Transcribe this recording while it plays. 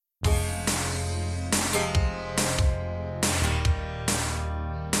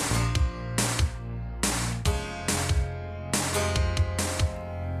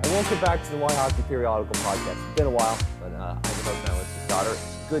welcome back to the Why Hockey Periodical Podcast. It's been a while, but I'm the host now with his daughter.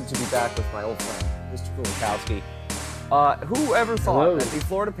 It's good to be back with my old friend, Mr. Kulikowski. Whoever thought that the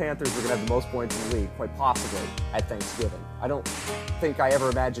Florida Panthers were going to have the most points in the league, quite possibly, at Thanksgiving? I don't think I ever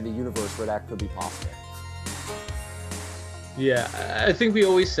imagined a universe where that could be possible. Yeah, I think we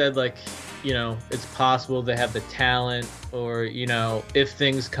always said, like, you know, it's possible they have the talent, or, you know, if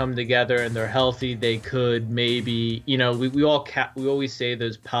things come together and they're healthy, they could maybe, you know, we always say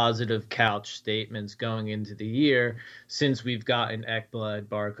those positive couch statements going into the year, since we've gotten Ekblad,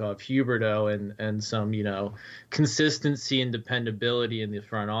 Barkov, Huberdeau, and some, you know, consistency and dependability in the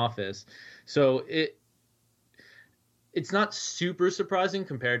front office. So it's not super surprising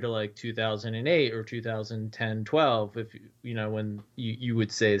compared to like 2008 or 2010-12, if you know, when you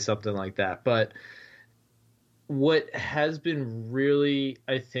would say something like that. But what has been really,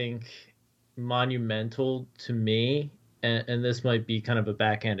 I think, monumental to me, and this might be kind of a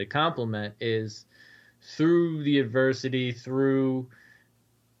backhanded compliment, is through the adversity, through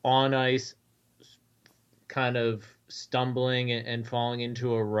on ice kind of stumbling and falling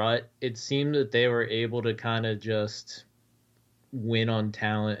into a rut, it seemed that they were able to kind of just win on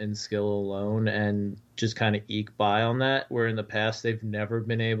talent and skill alone and just kind of eke by on that, where in the past they've never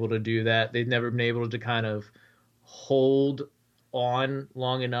been able to do that. They've never been able to kind of hold on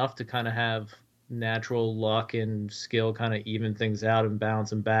long enough to kind of have natural luck and skill kind of even things out and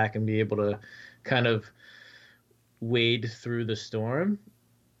bounce them back and be able to kind of wade through the storm.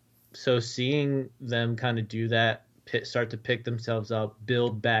 So seeing them kind of do that, start to pick themselves up,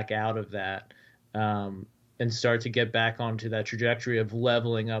 build back out of that, and start to get back onto that trajectory of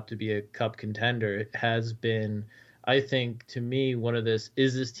leveling up to be a cup contender, it has been, I think, to me, one of this,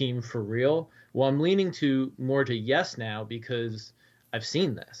 is this team for real? Well, I'm leaning more to yes now, because I've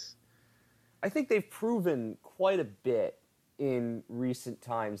seen this. I think they've proven quite a bit in recent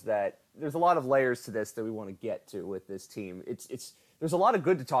times that there's a lot of layers to this that we want to get to with this team. There's a lot of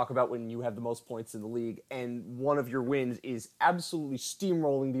good to talk about when you have the most points in the league, and one of your wins is absolutely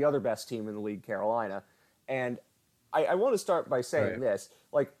steamrolling the other best team in the league, Carolina. And I want to start by saying this.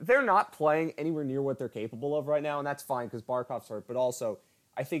 Like, they're not playing anywhere near what they're capable of right now, and that's fine because Barkov's hurt. But also,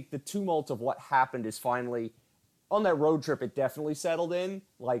 I think the tumult of what happened is finally, on that road trip, it definitely settled in.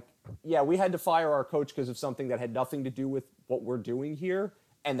 Like, yeah, we had to fire our coach because of something that had nothing to do with what we're doing here.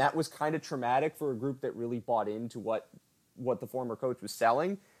 And that was kind of traumatic for a group that really bought into what the former coach was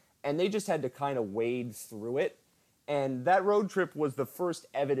selling. And they just had to kind of wade through it. And that road trip was the first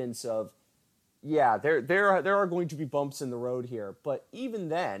evidence of, yeah, there are going to be bumps in the road here. But even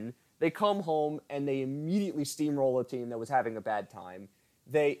then, they come home and they immediately steamroll a team that was having a bad time.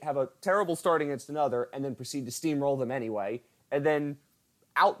 They have a terrible start against another and then proceed to steamroll them anyway, and then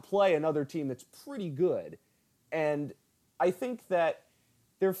outplay another team that's pretty good. And I think that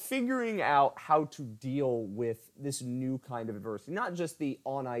they're figuring out how to deal with this new kind of adversity, not just the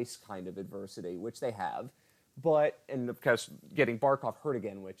on-ice kind of adversity, which they have, and of course, getting Barkov hurt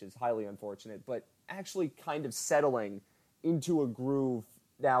again, which is highly unfortunate, but actually kind of settling into a groove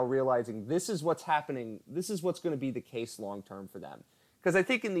now, realizing this is what's happening, this is what's going to be the case long-term for them. Because I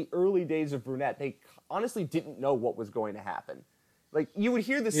think in the early days of Brunette, they honestly didn't know what was going to happen. Like, you would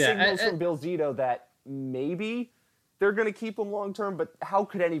hear the signals from Bill Zito that maybe they're going to keep him long-term, but how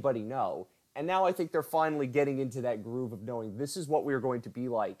could anybody know? And now I think they're finally getting into that groove of knowing this is what we're going to be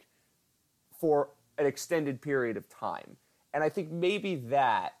like for an extended period of time. And I think maybe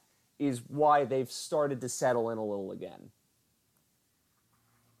that is why they've started to settle in a little again.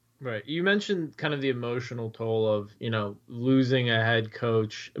 Right. You mentioned kind of the emotional toll of, you know, losing a head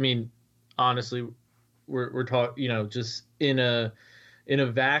coach. I mean, honestly, we're talking, you know, just in a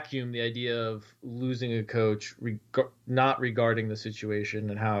vacuum, the idea of losing a coach, not regarding the situation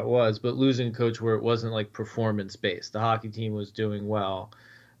and how it was, but losing a coach where it wasn't like performance based. The hockey team was doing well.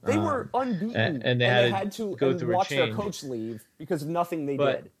 They were unbeaten, and they had to go through watch their coach leave because of nothing they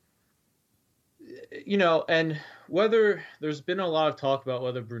did. You know, and whether there's been a lot of talk about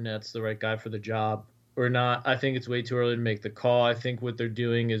whether Brunette's the right guy for the job or not, I think it's way too early to make the call. I think what they're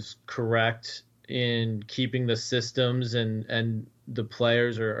doing is correct in keeping the systems and the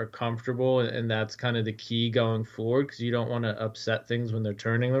players are comfortable, and that's kind of the key going forward, because you don't want to upset things when they're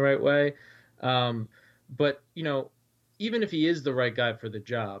turning the right way. But, you know, even if he is the right guy for the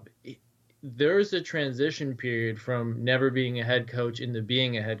job, there's a transition period from never being a head coach into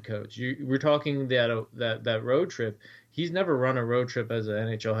being a head coach. We're talking that road trip. He's never run a road trip as an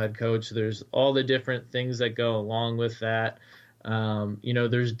NHL head coach. There's all the different things that go along with that. You know,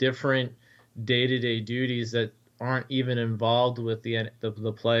 there's different day-to-day duties that aren't even involved with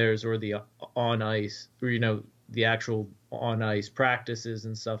the players or the on ice, or, you know, the actual on ice practices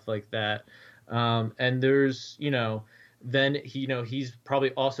and stuff like that. And there's, then he's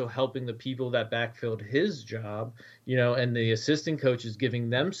probably also helping the people that backfilled his job, and the assistant coach is giving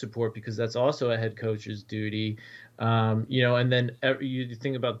them support because that's also a head coach's duty. And then you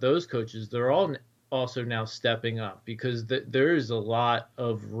think about those coaches, they're all also now stepping up because there is a lot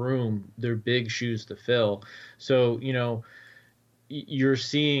of room. They're big shoes to fill. So, you're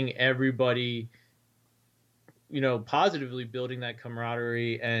seeing everybody, positively building that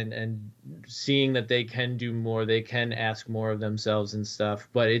camaraderie and seeing that they can do more, they can ask more of themselves and stuff.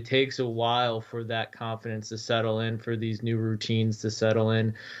 But it takes a while for that confidence to settle in, for these new routines to settle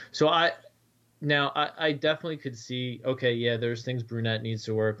in. So I definitely could see, okay, yeah, there's things Brunette needs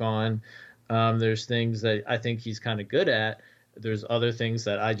to work on. There's things that I think he's kind of good at. There's other things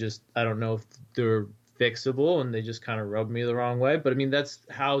that I don't know if they're fixable and they just kind of rub me the wrong way. But I mean, that's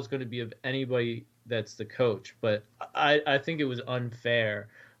how it's going to be of anybody that's the coach. But I think it was unfair,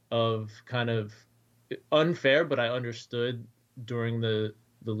 but I understood during the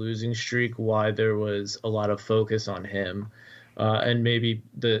losing streak why there was a lot of focus on him. And maybe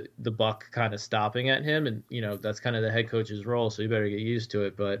the buck kind of stopping at him, and that's kind of the head coach's role, so you better get used to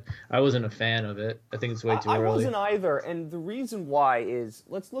it. But I wasn't a fan of it. I think it's way too early. I wasn't either, and the reason why is,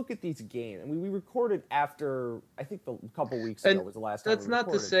 let's look at these games. I mean, we recorded after, I think a couple weeks ago was the last time we recorded. That's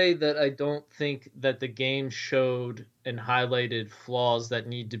not to say that I don't think that the game showed and highlighted flaws that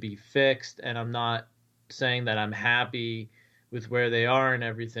need to be fixed, and I'm not saying that I'm happy with where they are and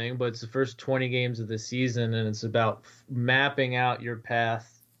everything, but it's the first 20 games of the season, and it's about mapping out your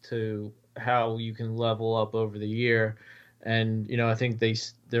path to how you can level up over the year. And I think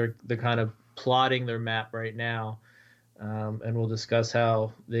they're kind of plotting their map right now, and we'll discuss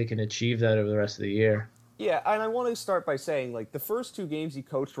how they can achieve that over the rest of the year. Yeah, and I want to start by saying, the first 2 games he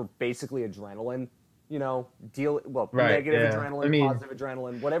coached were basically adrenaline. Negative adrenaline, positive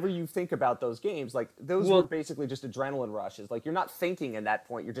adrenaline, whatever you think about those games, those were basically just adrenaline rushes. You're not thinking in that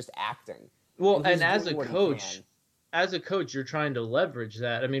point, you're just acting. Well, and as a coach, you're trying to leverage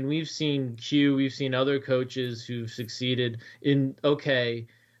that. I mean, we've seen other coaches who've succeeded in, okay,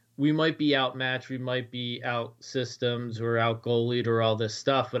 we might be outmatched, we might be out systems or out goalied or all this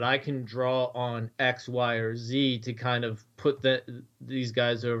stuff, but I can draw on X, Y, or Z to kind of put these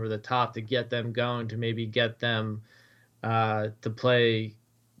guys over the top, to get them going, to maybe get them to play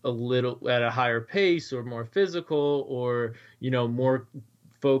a little at a higher pace or more physical or, more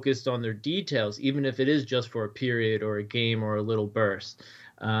focused on their details, even if it is just for a period or a game or a little burst.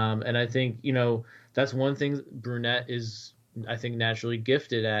 And I think, that's one thing Brunette is, I think, naturally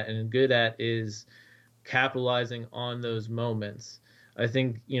gifted at and good at, is capitalizing on those moments. I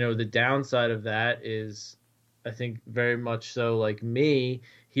think, the downside of that is, I think very much so, like me,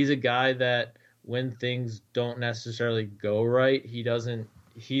 he's a guy that when things don't necessarily go right,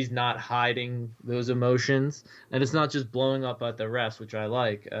 he's not hiding those emotions. And it's not just blowing up at the refs, which I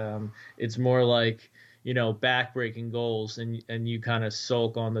like. It's more like, back-breaking goals, and you kind of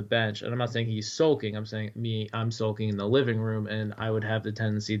sulk on the bench. And I'm not saying he's sulking. I'm saying I'm sulking in the living room, and I would have the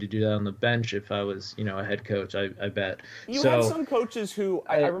tendency to do that on the bench if I was, a head coach, I bet. You have some coaches who,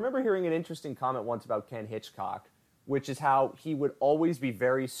 I remember hearing an interesting comment once about Ken Hitchcock, which is how he would always be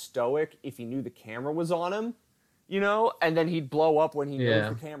very stoic if he knew the camera was on him. And then he'd blow up when he knows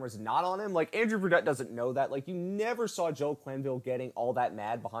the camera's not on him. Andrew Brunette doesn't know that. You never saw Joe Quenneville getting all that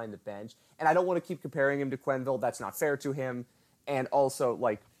mad behind the bench. And I don't want to keep comparing him to Quenneville. That's not fair to him. And also,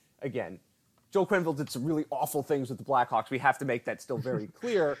 again, Joe Quenneville did some really awful things with the Blackhawks. We have to make that still very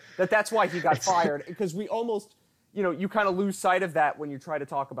clear, that's why he got fired. Because we almost, you kind of lose sight of that when you try to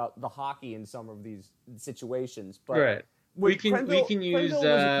talk about the hockey in some of these situations. But right. We can use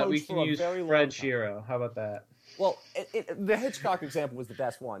Fred Shero. How about that? Well, the Hitchcock example was the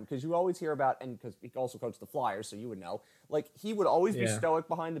best one, because you always hear about, and because he also coached the Flyers, so you would know, he would always be stoic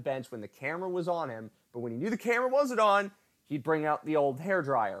behind the bench when the camera was on him, but when he knew the camera wasn't on, he'd bring out the old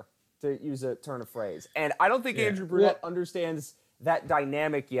hairdryer, to use a turn of phrase. And I don't think Andrew Brunette understands that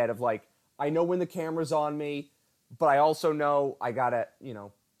dynamic yet of, I know when the camera's on me, but I also know I gotta,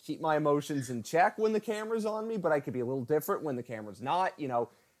 keep my emotions in check when the camera's on me, but I could be a little different when the camera's not.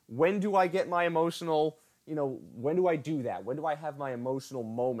 When do I get my emotional... when do I do that? When do I have my emotional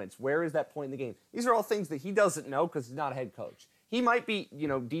moments? Where is that point in the game? These are all things that he doesn't know because he's not a head coach. He might be,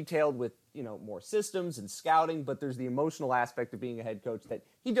 detailed with, more systems and scouting, but there's the emotional aspect of being a head coach that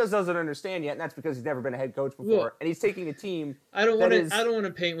he just doesn't understand yet, and that's because he's never been a head coach before, and he's taking a team. I don't want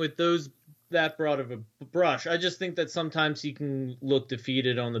to paint with those that broad of a brush. I just think that sometimes he can look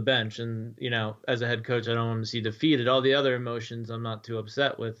defeated on the bench, and as a head coach, I don't want him to see defeated. All the other emotions, I'm not too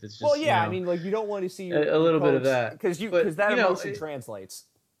upset with. It's Well, just yeah, I mean, like you don't want to see a your little bit of coach that, because that emotion translates.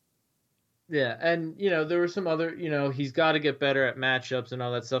 Yeah, and there were some other, he's got to get better at matchups and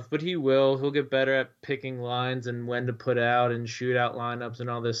all that stuff, but he will. He'll get better at picking lines and when to put out and shoot out lineups and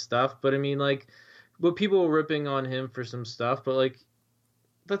all this stuff. But I mean, like, but people were ripping on him for some stuff, but like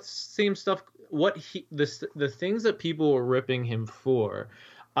that's same stuff. The things that people were ripping him for,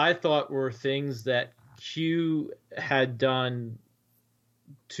 I thought were things that Q had done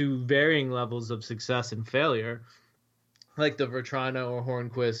to varying levels of success and failure, like the Vetrano or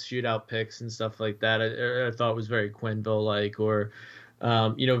Hornquist shootout picks and stuff like that. I thought was very Quenneville like, or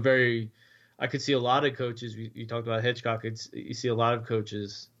very. I could see a lot of coaches. You talked about Hitchcock. You see a lot of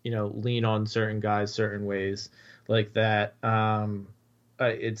coaches, lean on certain guys certain ways like that.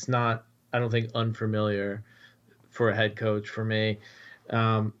 It's not, I don't think, unfamiliar for a head coach for me.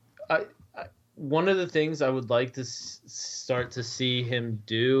 One of the things I would like to start to see him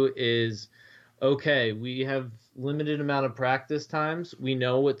do is, okay, we have limited amount of practice times. We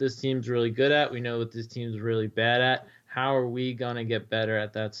know what this team's really good at. We know what this team's really bad at. How are we going to get better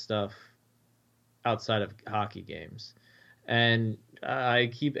at that stuff outside of hockey games? And I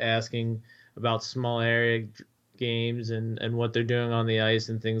keep asking about small area games and what they're doing on the ice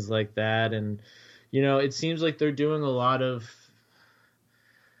and things like that. And, it seems like they're doing a lot of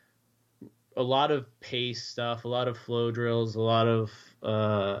pace stuff, a lot of flow drills, a lot of,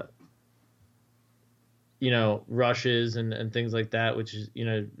 rushes and things like that, which is,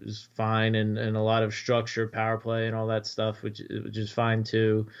 is fine. And a lot of structure, power play and all that stuff, which is fine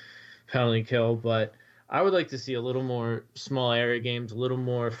too, penalty kill. But I would like to see a little more small area games, a little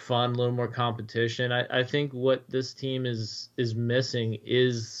more fun, a little more competition. I think what this team is missing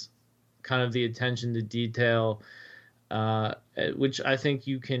is kind of the attention to detail, which I think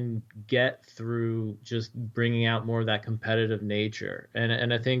you can get through just bringing out more of that competitive nature.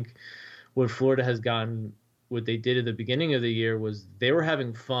 And I think what Florida has gotten, what they did at the beginning of the year was they were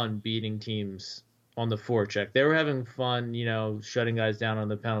having fun beating teams on the forecheck. They were having fun, shutting guys down on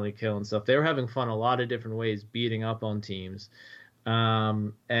the penalty kill and stuff. They were having fun a lot of different ways beating up on teams.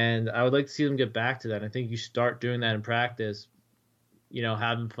 And I would like to see them get back to that. I think you start doing that in practice,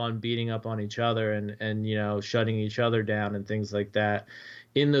 having fun beating up on each other and shutting each other down and things like that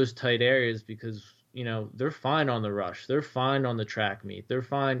in those tight areas, because they're fine on the rush. They're fine on the track meet. They're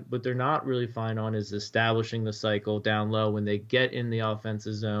fine. What they're not really fine on is establishing the cycle down low when they get in the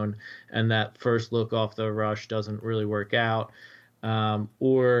offensive zone and that first look off the rush doesn't really work out,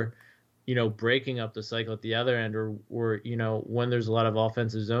 or breaking up the cycle at the other end, or when there's a lot of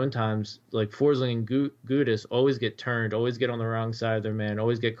offensive zone times, like Forsling and Gudas always get turned, always get on the wrong side of their man,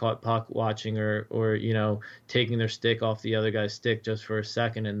 always get caught puck watching or taking their stick off the other guy's stick just for a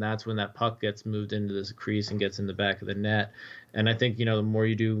second, and that's when that puck gets moved into this crease and gets in the back of the net. And I think the more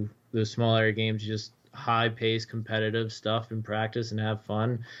you do those small area games, just high pace competitive stuff in practice and have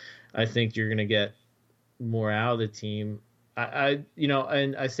fun, I think you're going to get more out of the team.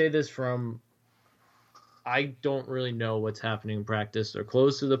 And I say this from, I don't really know what's happening in practice. They're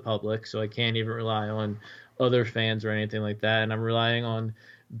closed to the public, so I can't even rely on other fans or anything like that. And I'm relying on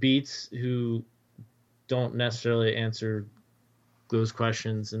beats who don't necessarily answer those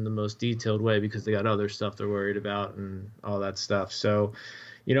questions in the most detailed way because they got other stuff they're worried about and all that stuff. So,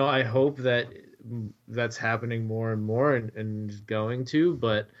 I hope that that's happening more and more and going to,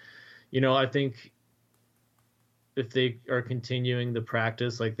 but, I think if they are continuing the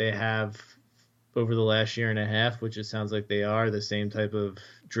practice like they have over the last year and a half, which it sounds like they are, the same type of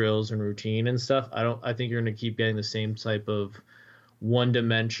drills and routine and stuff, I think you're going to keep getting the same type of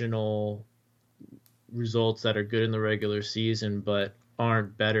one-dimensional results that are good in the regular season but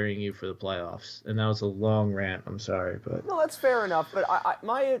aren't bettering you for the playoffs. And that was a long rant. I'm sorry, but no, that's fair enough. But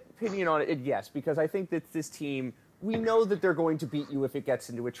my opinion on it, yes, because I think that this team, we know that they're going to beat you if it gets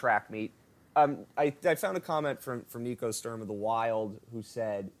into a track meet. I found a comment from Nico Sturm of the Wild who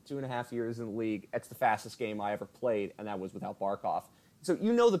said 2.5 years in the league, it's the fastest game I ever played, and that was without Barkov. So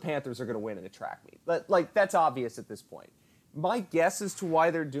the Panthers are going to win in a track meet. But, that's obvious at this point. My guess as to why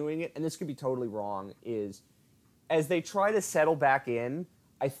they're doing it, and this could be totally wrong, is as they try to settle back in,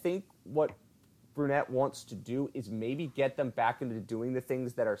 I think what Brunette wants to do is maybe get them back into doing the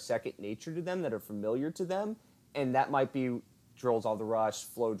things that are second nature to them, that are familiar to them, and that might be drills on the rush,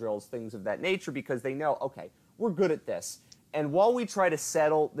 flow drills, things of that nature, because they know, okay, we're good at this. And while we try to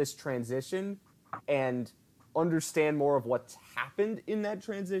settle this transition and understand more of what's happened in that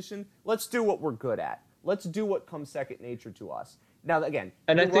transition, let's do what we're good at. Let's do what comes second nature to us. Now, again,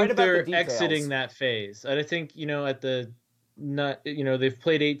 And I you're right think about the they're details. exiting that phase. And I think, at the not, they've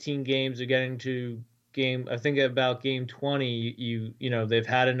played 18 games, they're getting to I think about game 20, they've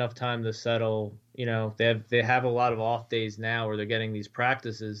had enough time to settle. They have a lot of off days now where they're getting these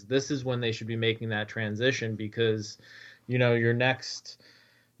practices. This is when they should be making that transition because, your next,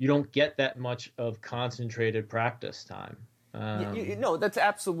 you don't get that much of concentrated practice time. No, that's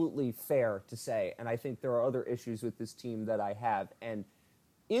absolutely fair to say. And I think there are other issues with this team that I have. And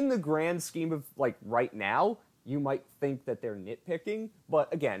in the grand scheme of like right now, you might think that they're nitpicking.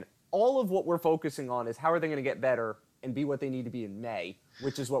 But again, all of what we're focusing on is how are they going to get better and be what they need to be in May,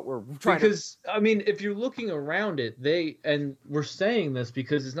 which is what we're trying to... Because, I mean, if you're looking around it, and we're saying this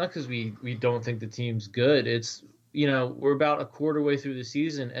because it's not because we don't think the team's good. It's, we're about a quarter way through the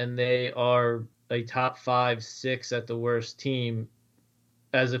season and they are a top 5, 6 at the worst team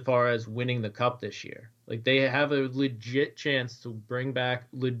as far as winning the cup this year. Like they have a legit chance to bring back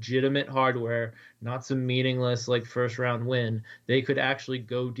legitimate hardware, not some meaningless like first round win. They could actually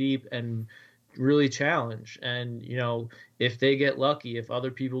go deep and really challenge. And, if they get lucky, if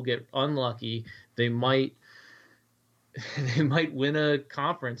other people get unlucky, they might win a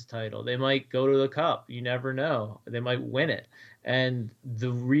conference title. They might go to the cup. You never know. They might win it. And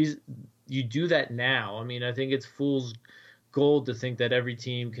the reason you do that now, I mean, I think it's fool's gold to think that every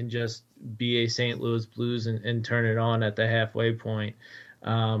team can just be a St. Louis Blues and turn it on at the halfway point.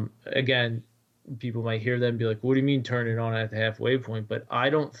 Again, people might hear that and be like, what do you mean turn it on at the halfway point? But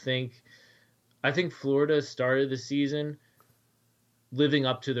I think Florida started the season living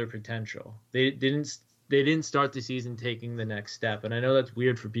up to their potential. They didn't start the season taking the next step. And I know that's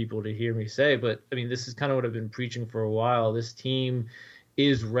weird for people to hear me say, but I mean, this is kind of what I've been preaching for a while. This team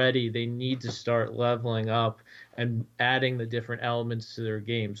is ready. They need to start leveling up and adding the different elements to their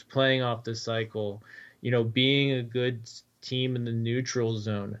games, playing off the cycle, being a good team in the neutral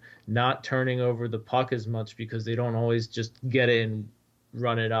zone, not turning over the puck as much because they don't always just get it and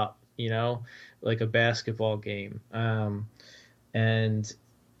run it up, like a basketball game. And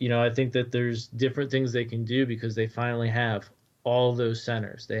I think that there's different things they can do because they finally have all those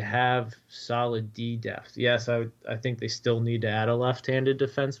centers. They have solid D depth. Yes, I think they still need to add a left-handed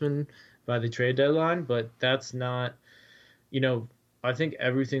defenseman by the trade deadline, but that's not, I think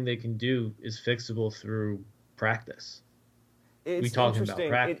everything they can do is fixable through practice. It's talking about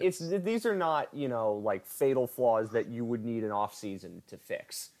practice. These are not, like fatal flaws that you would need an off season to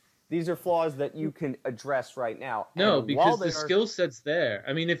fix. These are flaws that you can address right now. No, because the skill set's there.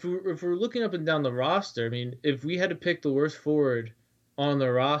 I mean, if we're looking up and down the roster, I mean, if we had to pick the worst forward on the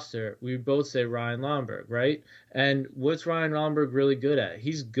roster, we would both say Ryan Lomberg, right? And what's Ryan Lomberg really good at?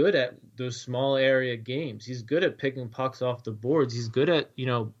 He's good at those small area games. He's good at picking pucks off the boards. He's good at,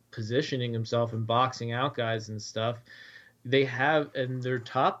 positioning himself and boxing out guys and stuff. And their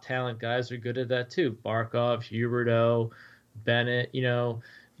top talent guys are good at that too. Barkov, Huberdeau, Bennett,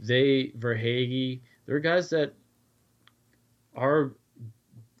 Verhaeghe, they're guys that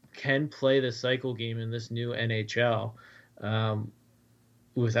can play the cycle game in this new NHL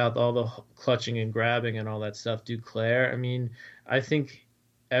without all the clutching and grabbing and all that stuff. Duclair, I mean, I think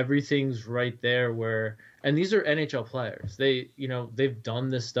everything's right there and these are NHL players. They've done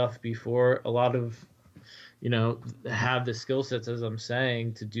this stuff before. A lot of, have the skill sets, as I'm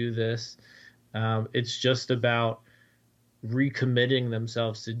saying, to do this. It's just about recommitting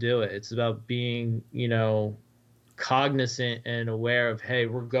themselves to do it. It's about being, cognizant and aware of, hey,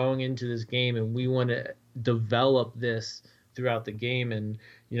 we're going into this game and we want to develop this throughout the game. And,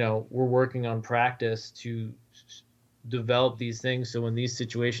 we're working on practice to develop these things. So when these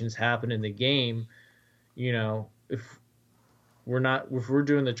situations happen in the game, if we're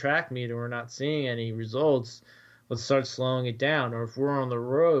doing the track meet and we're not seeing any results, let's start slowing it down. Or if we're on the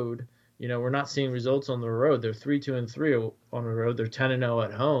road, we're not seeing results on the road. They're 3-2-3 on the road. They're 10-0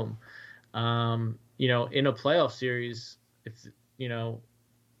 at home. In a playoff series, if you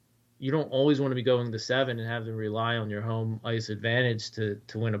don't always want to be going to 7 and have to rely on your home ice advantage to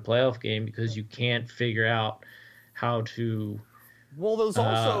win a playoff game because you can't figure out how to. Well, there's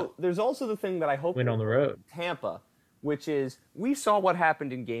also the thing that I hope win on the road. Tampa, which is we saw what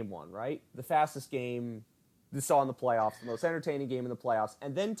happened in Game 1, right? The fastest game we saw in the playoffs, the most entertaining game in the playoffs,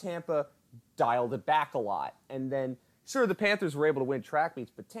 and then Tampa dialed it back a lot. And then, sure, the Panthers were able to win track meets,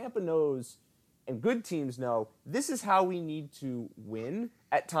 but Tampa knows, and good teams know, this is how we need to win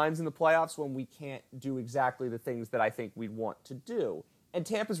at times in the playoffs when we can't do exactly the things that I think we'd want to do. And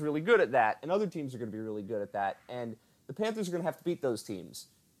Tampa's really good at that, and other teams are going to be really good at that. And the Panthers are going to have to beat those teams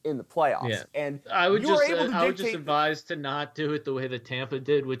in the playoffs. Yeah. And I would just advise to not do it the way that Tampa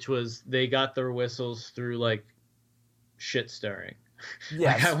did, which was they got their whistles through like shit stirring.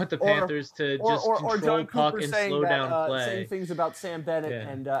 Yes. Like I want the Panthers to just or control John puck Cooper and saying slow that, down saying play. things about Sam Bennett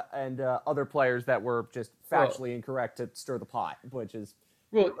Yeah. and other players that were just factually incorrect to stir the pot, which is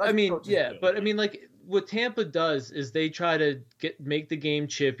Well, I that's what mean, coaches yeah, do. but I mean, like what Tampa does is they try to make the game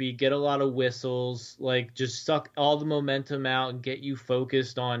chippy, get a lot of whistles, like just suck all the momentum out and get you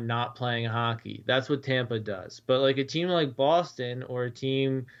focused on not playing hockey. That's what Tampa does. But like a team like Boston or a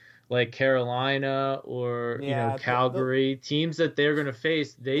team like Carolina or Yeah, Calgary, teams that they're going to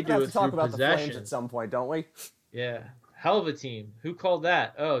face, they we're gonna do have it to talk through about the Flames possession. at some point, don't we? Yeah, hell of a team. Who called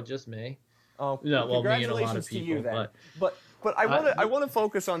that? Oh, just me. Oh, No, well, me and a lot of congratulations to you people, then. but But I want to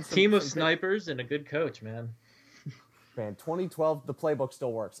focus on team of some snipers and a good coach, man. man. 2012, the playbook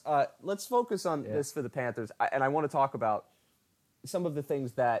still works. Let's focus on this for the Panthers, and I want to talk about some of the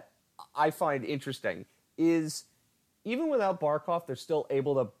things that I find interesting. Is even without Barkov, they're still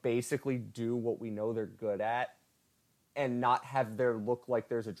able to basically do what we know they're good at, and not have there look like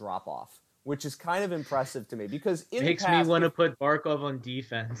there's a drop off, which is kind of impressive to me because Makes me want to put Barkov on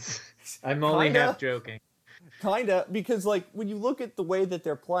defense. I'm only half joking. Kinda, because like when you look at the way that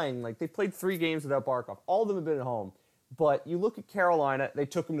they're playing, like they've played 3 games without Barkov. All of them have been at home. But you look at Carolina, they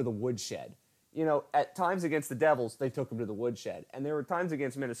took him to the woodshed. You know, at times against the Devils, they took him to the woodshed. And there were times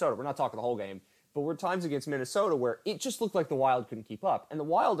against Minnesota, we're not talking the whole game, but were times against Minnesota where it just looked like the Wild couldn't keep up. And the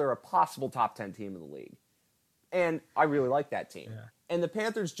Wild are a possible top 10 team in the league. And I really like that team. Yeah. And the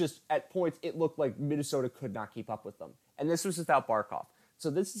Panthers just, at points, it looked like Minnesota could not keep up with them. And this was without Barkov.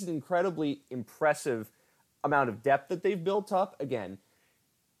 So this is an incredibly impressive amount of depth that they've built up. Again,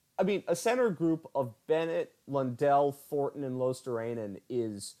 I mean, a center group of Bennett, Lundell, Thornton, and Losterinen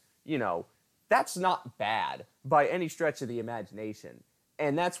is, that's not bad by any stretch of the imagination.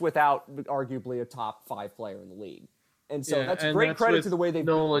 And that's without arguably a top 5 player in the league. And so that's great credit to the way they've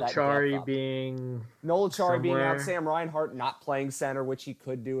built that depth up. Noel Acciari being out, Sam Reinhart not playing center, which he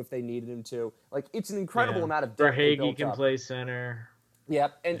could do if they needed him to. Like, it's an incredible amount of depth they built up. can play center.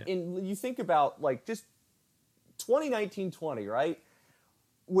 Yep, and you think about, like, just 2019-20, right?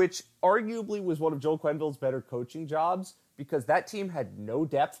 Which arguably was one of Joel Quenneville's better coaching jobs because that team had no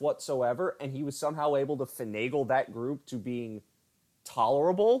depth whatsoever, and he was somehow able to finagle that group to being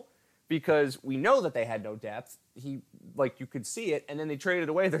tolerable because we know that they had no depth. You could see it, and then they traded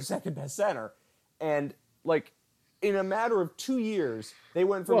away their second best center. And, like, in a matter of 2 years, they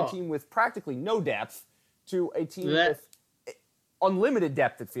went from a team with practically no depth to a team with unlimited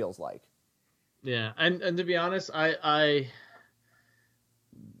depth, it feels like. Yeah, and to be honest,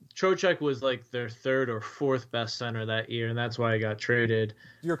 Trocheck was like their 3rd or 4th best center that year, and that's why I got traded.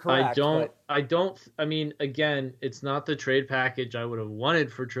 You're correct. I mean, again, it's not the trade package I would have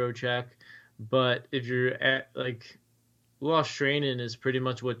wanted for Trocheck, but if you're at, like, Luostarinen is pretty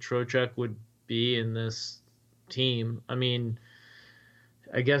much what Trocheck would be in this team. I mean,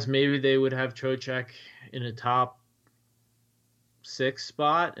 I guess maybe they would have Trocheck in a top 6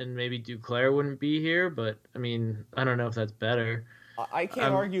 spot, and maybe Duclair wouldn't be here, but, I mean, I don't know if that's better. I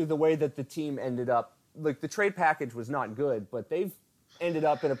can't argue the way that the team ended up. Like, the trade package was not good, but they've ended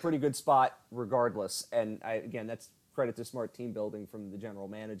up in a pretty good spot regardless. And, again, that's credit to smart team building from the general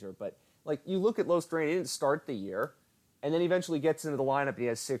manager. But, like, you look at Losterinen, he didn't start the year, and then eventually gets into the lineup. He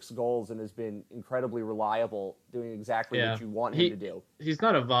has 6 goals and has been incredibly reliable, doing exactly what you want him to do. He's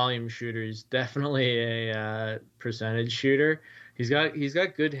not a volume shooter. He's definitely a percentage shooter. He's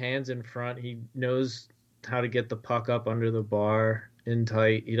got good hands in front. He knows how to get the puck up under the bar in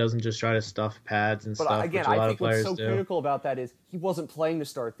tight. He doesn't just try to stuff pads and stuff. But again, I think what's so critical about that is he wasn't playing to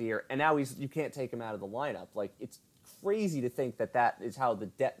start the year, and now you can't take him out of the lineup. Like, it's crazy to think that is how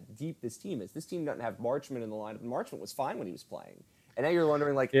deep this team is. This team doesn't have Marchment in the lineup, and Marchment was fine when he was playing. And now you're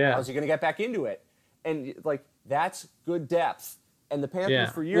wondering, like, how's he going to get back into it? And, like, that's good depth. And the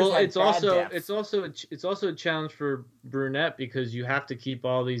Panthers for years had bad depth. It's also a challenge for Brunette because you have to keep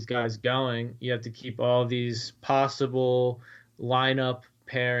all these guys going. You have to keep all these possible lineup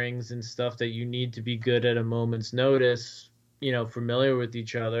pairings and stuff that you need to be good at a moment's notice, familiar with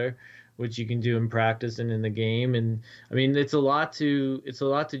each other, which you can do in practice and in the game. And I mean, it's a lot to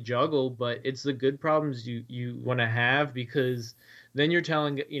juggle, but it's the good problems you want to have because then you're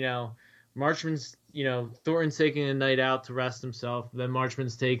telling, Marchman's, Thornton's taking a night out to rest himself. Then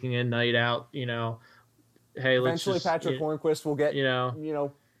Marchman's taking a night out, hey, eventually Patrick Hornquist will get,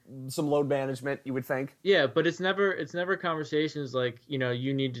 some load management, you would think. Yeah, but it's never conversations like,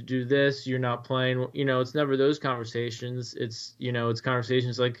 you need to do this, you're not playing, it's never those conversations. It's, it's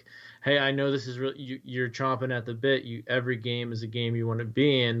conversations like, hey, I know this is really, you're chomping at the bit. Every game is a game you want to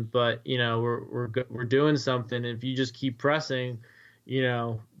be in, but, we're doing something. If you just keep pressing,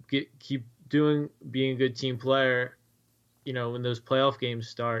 keep being a good team player, when those playoff games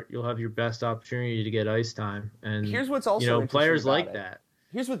start, you'll have your best opportunity to get ice time, and Here's what's also interesting players about like it. that.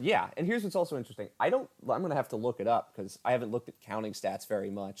 And here's what's also interesting. I'm going to have to look it up because I haven't looked at counting stats very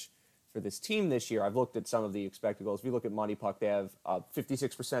much for this team this year. I've looked at some of the expected goals. If you look at Money Puck, they have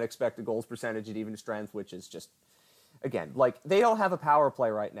 56% expected goals percentage at even strength, which is just, again, like they don't have a power play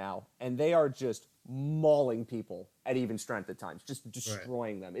right now, and they are just mauling people at even strength at times, just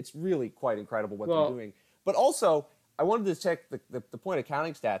destroying them. It's really quite incredible what they're doing. But also, I wanted to check the point of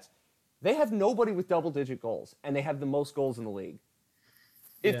counting stats. They have nobody with double-digit goals, and they have the most goals in the league.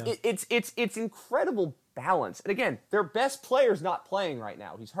 It's incredible balance. And again, their best player's not playing right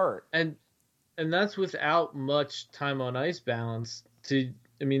now. He's hurt. And that's without much time on ice balance.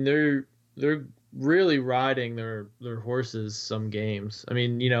 They're really riding their horses some games. I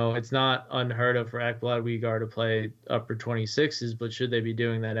mean, it's not unheard of for Ekblad Weegar to play upper 26s, but should they be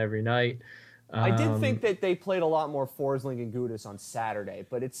doing that every night? I did think that they played a lot more Forsling and Gudas on Saturday,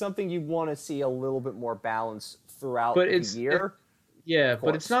 but it's something you want to see a little bit more balance throughout the year. Yeah,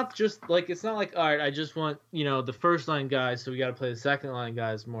 but it's not just like all right, I just want, the first line guys, so we got to play the second line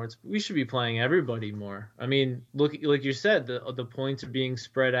guys more. We should be playing everybody more. I mean, look, like you said, the points are being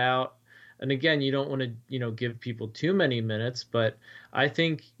spread out. And again, you don't want to, give people too many minutes, but I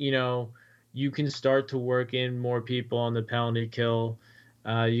think, you can start to work in more people on the penalty kill.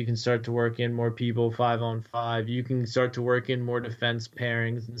 You can start to work in more people 5-on-5. You can start to work in more defense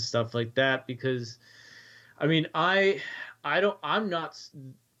pairings and stuff like that because, I mean,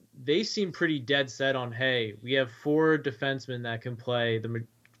 they seem pretty dead set on, hey, we have 4 defensemen that can play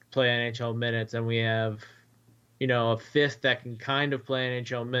NHL minutes, and we have, a fifth that can kind of play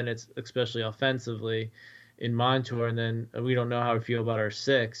NHL minutes, especially offensively in Montour, and then we don't know how we feel about our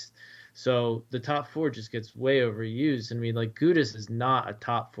sixth. So the top 4 just gets way overused. I mean, like, Gudas is not a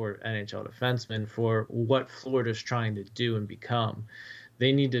top 4 NHL defenseman for what Florida's trying to do and become.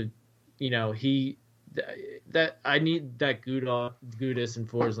 They need to, I need that Gudas and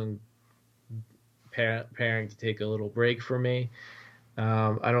Forsling pairing to take a little break for me.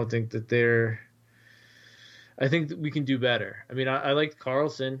 I don't think that I think that we can do better. I mean, I liked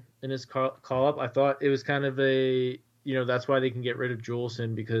Carlson in his call up. I thought it was kind of that's why they can get rid of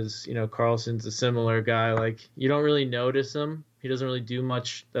Juleson because, Carlson's a similar guy. Like, you don't really notice him. He doesn't really do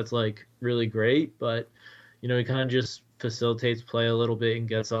much that's like really great, but, he kind of just facilitates play a little bit and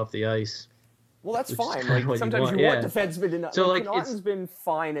gets off the ice. Well, that's fine. Like, sometimes you want defensemen to not. So, like, Connaughton's been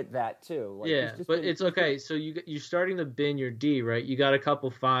fine at that too. Like, but it's okay. So you're starting to bin your D, right? You got a couple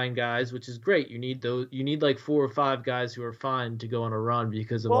fine guys, which is great. You need those. You need like 4 or 5 guys who are fine to go on a run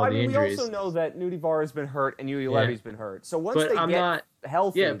because of all the injuries. We also know that Nudivara has been hurt and Yuli Levy's been hurt. So once they get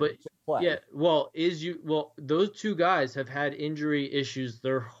healthy, those 2 guys have had injury issues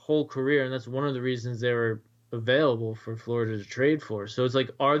their whole career, and that's one of the reasons they were available for Florida to trade for. So it's like,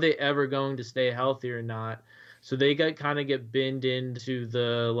 are they ever going to stay healthy or not? So they get binned into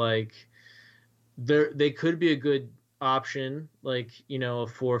the, like, they could be a good option, like, a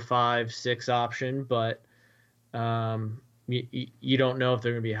 4, 5, 6 option, but you don't know if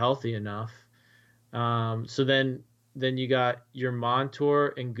they're going to be healthy enough. So then you got your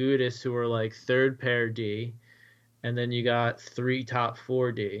Montour and Gudas, who are like 3rd pair D, and then you got 3 top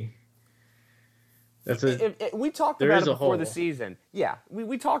 4 D. We talked about it before the season. Yeah,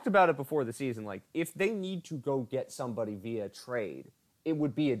 we talked about it before the season. Like, if they need to go get somebody via trade, it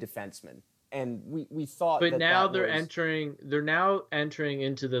would be a defenseman. And we thought. But now they're entering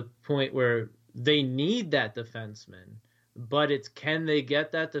into the point where they need that defenseman. But it's, can they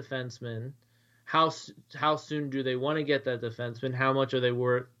get that defenseman? How soon do they want to get that defenseman? How much are they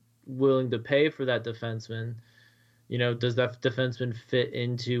willing to pay for that defenseman? Does that defenseman fit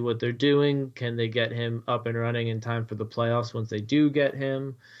into what they're doing? Can they get him up and running in time for the playoffs once they do get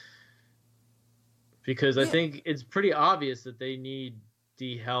him? Because I think it's pretty obvious that they need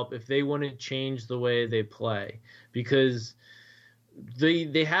the help if they want to change the way they play. Because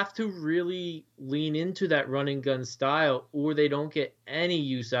they have to really lean into that running gun style, or they don't get any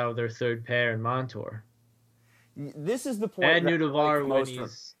use out of their 3rd pair in Montour. This is the point. And Nudivara when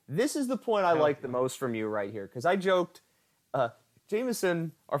he's This is the point I like the most from you right here, because I joked,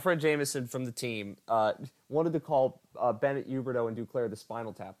 Jameson, our friend Jameson from the team, wanted to call Bennett, Huberdeau, and Duclair the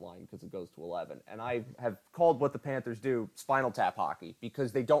spinal tap line because it goes to 11. And I have called what the Panthers do spinal tap hockey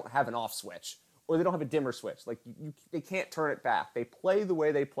because they don't have an off switch or they don't have a dimmer switch. Like, they can't turn it back. They play the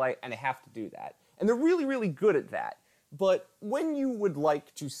way they play, and they have to do that. And they're really, really good at that. But when you would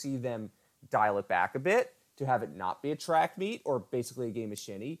like to see them dial it back a bit, to have it not be a track meet or basically a game of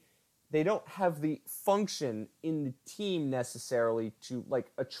shinny, they don't have the function in the team necessarily to,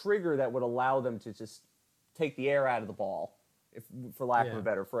 like, a trigger that would allow them to just take the air out of the ball, if for lack of a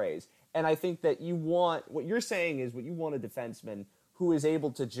better phrase. And I think that what you're saying is what you want a defenseman who is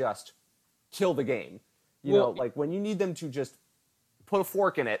able to just kill the game. You know, like when you need them to just put a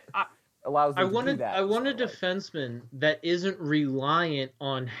fork in it, allows them to do that. I want a defenseman that isn't reliant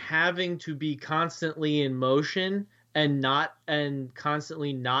on having to be constantly in motion and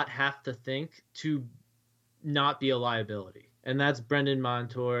constantly not have to think to not be a liability. And that's Brendan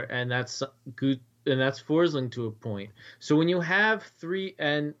Montour, and that's good, and that's Forsling to a point. So when you have three,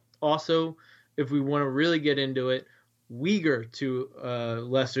 and also if we want to really get into it, Weegar to a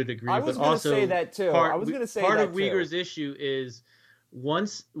lesser degree. I was going to say that too. Part of Weegar's issue is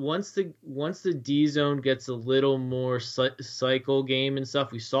once the D zone gets a little more cycle game and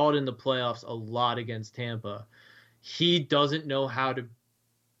stuff, we saw it in the playoffs a lot against Tampa. He doesn't know how to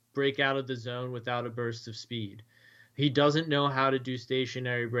break out of the zone without a burst of speed. He doesn't know how to do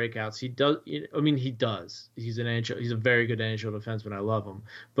stationary breakouts. He does. He's a very good NHL defenseman. I love him,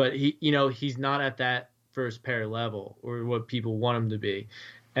 but he's not at that first pair level or what people want him to be.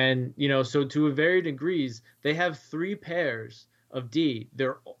 And so to a varying degrees, they have three pairs of D.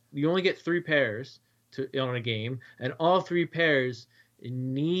 You only get three pairs on a game, and all three pairs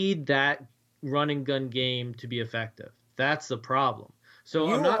need that run and gun game to be effective. That's the problem. So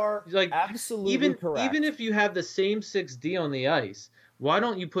you are absolutely correct. Even if you have the same 6D on the ice, why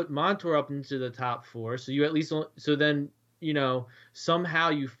don't you put Montour up into the top four? So you at least then somehow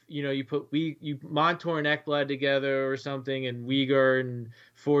you put Montour and Ekblad together or something, and Weegar and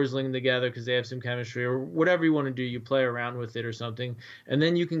Forsling together because they have some chemistry or whatever you want to do. You play around with it or something, and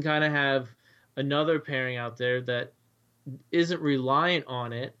then you can kind of have another pairing out there that isn't reliant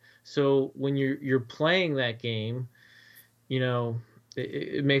on it. So when you're playing that game,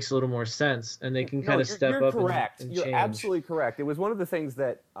 it makes a little more sense, and they can kind of step up. Correct. And you're change. absolutely correct. It was one of the things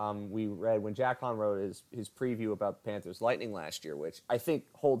that we read when Jack Hahn wrote his preview about the Panthers Lightning last year, which I think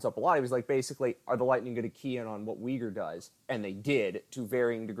holds up a lot. He was like, basically, are the Lightning going to key in on what Weegar does? And they did to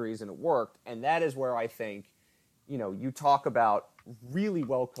varying degrees, and it worked. And that is where I think, you talk about really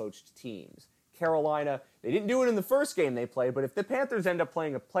well-coached teams. Carolina, they didn't do it in the first game they played, but if the Panthers end up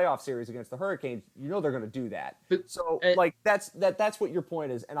playing a playoff series against the Hurricanes, they're going to do that. That's what your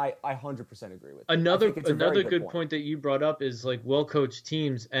point is, and I 100% agree with you. Another good point that you brought up is like well-coached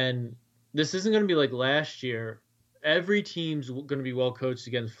teams, and this isn't going to be like last year. Every team's going to be well-coached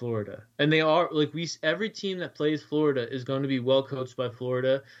against Florida, and they are every team that plays Florida is going to be well-coached by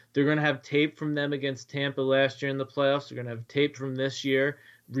Florida. They're going to have tape from them against Tampa last year in the playoffs. They're going to have tape from this year,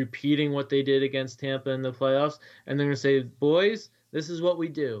 repeating what they did against Tampa in the playoffs, and they're going to say, boys, this is what we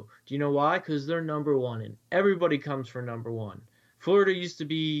do. Do you know why? Because they're number one, and everybody comes for number one. Florida used to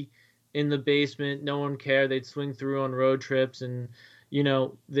be in the basement. No one cared. They'd swing through on road trips, and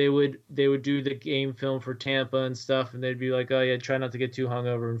they would do the game film for Tampa and stuff, and they'd be like, oh yeah, try not to get too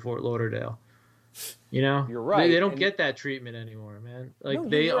hungover in Fort Lauderdale. You're right. They don't get that treatment anymore, man.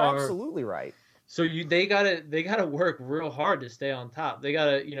 You're absolutely right. So they gotta work real hard to stay on top. They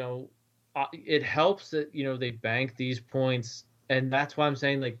gotta, it helps that they bank these points, and that's why I'm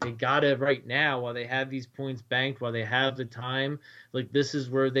saying they gotta right now, while they have these points banked, while they have the time, this is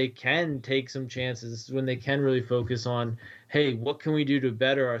where they can take some chances. This is when they can really focus on, hey, what can we do to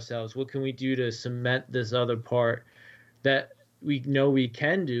better ourselves? What can we do to cement this other part that we know we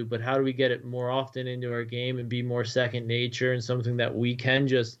can do, but how do we get it more often into our game and be more second nature and something that we can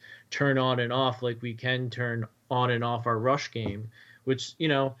just turn on and off, like we can turn on and off our rush game, which,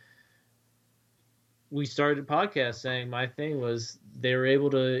 we started a podcast saying my thing was they were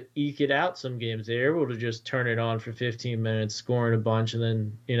able to eke it out some games. They were able to just turn it on for 15 minutes, scoring a bunch, and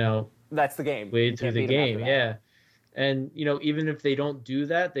then, that's the game. Wade through the game, yeah. And, even if they don't do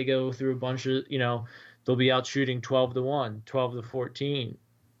that, they go through a bunch of, they'll be out shooting 12-1, 12-14,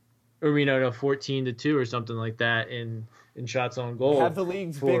 or 14-2 or something like that in shots on goal. Have the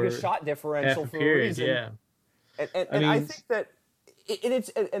league's biggest shot differential for a reason. Yeah, and I think that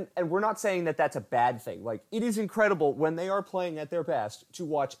and we're not saying that that's a bad thing. It is incredible when they are playing at their best to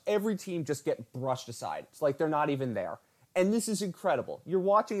watch every team just get brushed aside. It's like they're not even there, and this is incredible. You're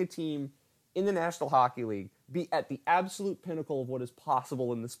watching a team in the National Hockey League be at the absolute pinnacle of what is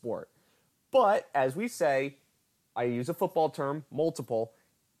possible in the sport. But, as we say, I use a football term, multiple,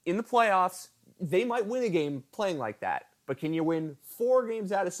 in the playoffs, they might win a game playing like that. But can you win 4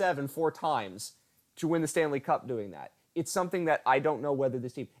 games out of 7 4 times to win the Stanley Cup doing that? It's something that I don't know whether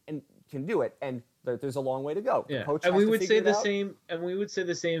this team can do it, and there's a long way to go. Yeah, and we would say the same. And we would say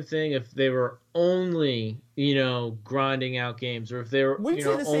the same thing if they were only, grinding out games, or if they were. We'd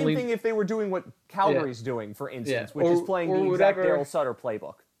say the same thing if they were doing what Calgary's doing, for instance, which is playing the exact Daryl Sutter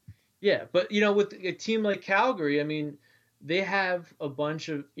playbook. Yeah, but with a team like Calgary, I mean, they have a bunch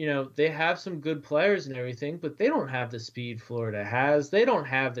of, they have some good players and everything, but they don't have the speed Florida has. They don't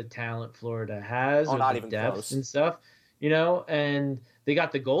have the talent Florida has Oh, or not the even depth close. and stuff, and they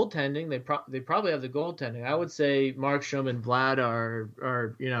got the goaltending. They probably have the goaltending. I would say Markstrom and Vlad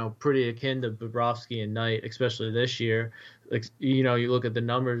are pretty akin to Bobrovsky and Knight, especially this year. Like, you look at the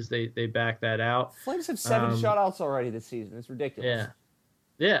numbers, they back that out. Flames have 7 Um, shutouts already this season. It's ridiculous. yeah.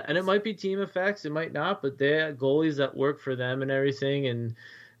 Yeah, and it might be team effects, it might not, but they have goalies that work for them and everything, and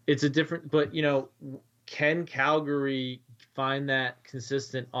it's a different. But can Calgary find that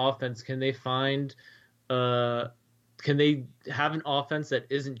consistent offense? Uh, can they have an offense that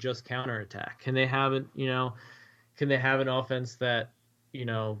isn't just counterattack? Can they have it? Can they have an offense that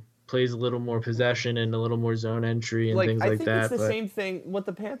plays a little more possession and a little more zone entry and Like, things I like think it's that? the But same thing. What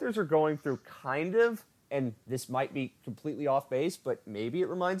the Panthers are going through, kind of, and this might be completely off base, but maybe it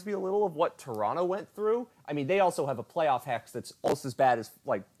reminds me a little of what Toronto went through. I mean, they also have a playoff hex that's almost as bad as,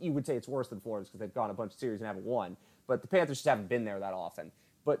 like, you would say it's worse than Florida's because they've gone a bunch of series and haven't won. But the Panthers just haven't been there that often.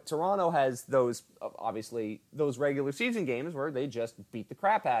 But Toronto has those, obviously, those regular season games where they just beat the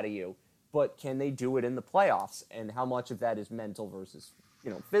crap out of you. But can they do it in the playoffs? And how much of that is mental versus,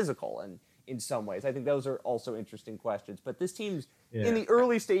 physical? And in some ways, I think those are also interesting questions. But this team's in yeah, the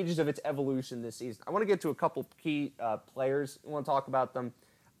early stages of its evolution this season. I want to get to a couple key players. I want to talk about them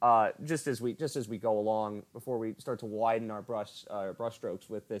just as we go along before we start to widen our brushstrokes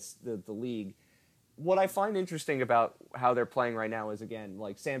with the league. What I find interesting about how they're playing right now is, again,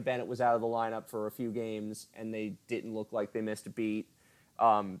 like Sam Bennett was out of the lineup for a few games and they didn't look like they missed a beat.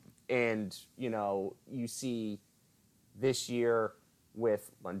 And you see this year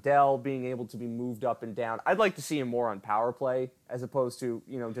with Lundell being able to be moved up and down. I'd like to see him more on power play as opposed to,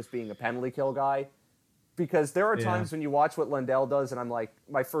 just being a penalty kill guy. Because there are yeah, times when you watch what Lundell does, and I'm like,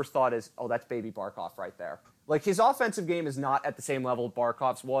 my first thought is, oh, that's baby Barkov right there. Like, his offensive game is not at the same level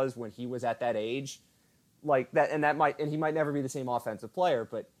Barkov's was when he was at that age. Like that, and he might never be the same offensive player,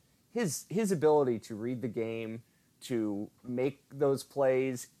 but his ability to read the game, to make those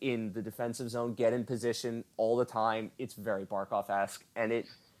plays in the defensive zone, get in position all the time, it's very Barkov-esque. And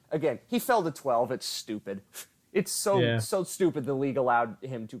again, he fell to 12. It's stupid. It's yeah. so stupid the league allowed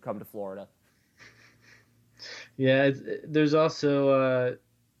him to come to Florida. Yeah, there's also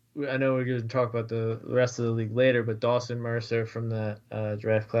I know we're going to talk about the rest of the league later, but Dawson Mercer from the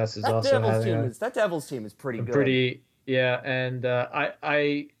draft class is also having That Devils team is pretty a good. pretty and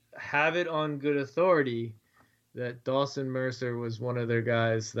I have it on good authority that Dawson Mercer was one of their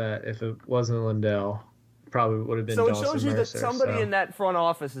guys that if it wasn't Lindell, probably would have been So it shows Dawson you that Mercer. somebody So in that front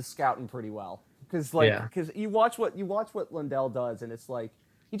office is scouting pretty well. Because yeah, you watch what Lundell does, and it's like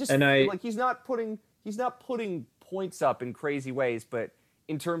he just and I like he's not putting points up in crazy ways, but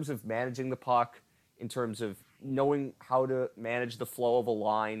in terms of managing the puck, in terms of knowing how to manage the flow of a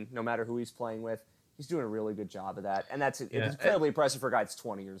line, no matter who he's playing with, he's doing a really good job of that, and it's yeah. incredibly impressive for a guy that's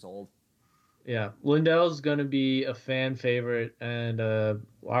 20 years old. Yeah, Lindell's going to be a fan favorite and a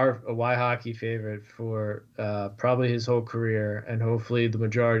Y hockey favorite for probably his whole career, and hopefully the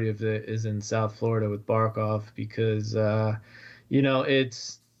majority of it is in South Florida with Barkov because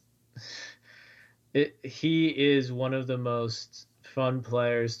it's he is one of the most fun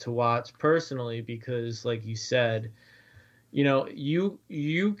players to watch personally because, like you said, you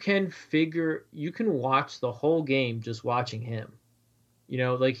can watch the whole game just watching him.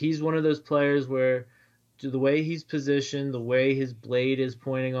 Like he's one of those players where the way he's positioned, the way his blade is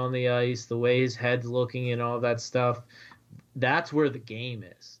pointing on the ice, the way his head's looking and all that stuff, that's where the game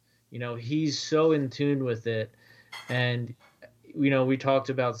is. He's so in tune with it. And, we talked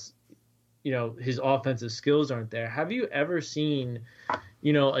about, his offensive skills aren't there. Have you ever seen,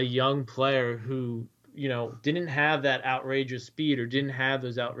 a young player who, didn't have that outrageous speed or didn't have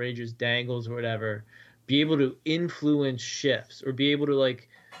those outrageous dangles or whatever, be able to influence shifts or be able to like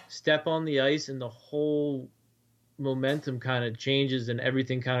step on the ice and the whole momentum kind of changes and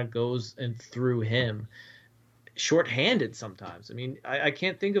everything kind of goes and through him shorthanded sometimes. I mean, I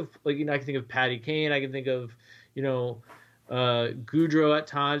can't think of I can think of Patty Kane, I can think of Goudreau at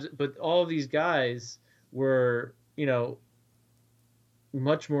times, but all of these guys were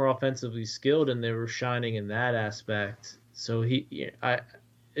much more offensively skilled and they were shining in that aspect. So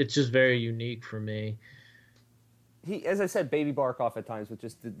it's just very unique for me. He, as I said, baby Barkov at times with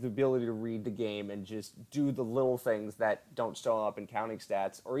just the ability to read the game and just do the little things that don't show up in counting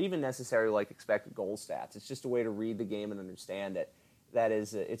stats or even necessarily like expected goal stats. It's just a way to read the game and understand it.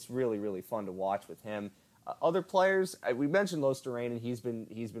 It's really, really fun to watch with him. Other players, we mentioned Losterrain, and he's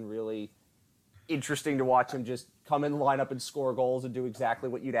been really interesting to watch him just come in the lineup and score goals and do exactly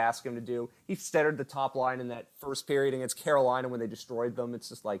what you'd ask him to do. He steadied the top line in that first period against Carolina when they destroyed them. It's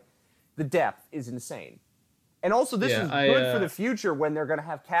just like the depth is insane. And also, this is good for the future when they're going to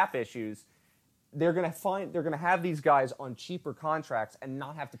have cap issues. They're going to have these guys on cheaper contracts and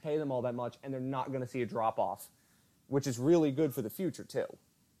not have to pay them all that much, and they're not going to see a drop off, which is really good for the future too.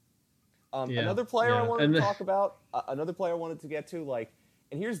 Another player I wanted to talk about, another player I wanted to get to,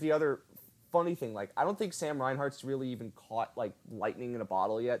 and here's the other funny thing, I don't think Sam Reinhart's really even caught lightning in a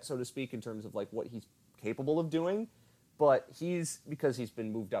bottle yet, so to speak, in terms of what he's capable of doing. But because he's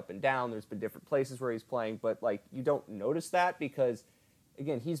been moved up and down, there's been different places where he's playing, but you don't notice that because,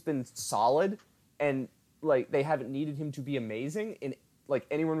 again, he's been solid, and they haven't needed him to be amazing in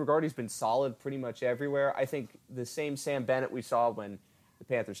any one regard. He's been solid pretty much everywhere. I think the same Sam Bennett we saw when the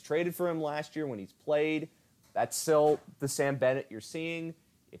Panthers traded for him last year when he's played, that's still the Sam Bennett you're seeing.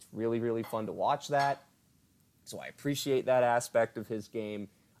 It's really, really fun to watch that. So I appreciate that aspect of his game.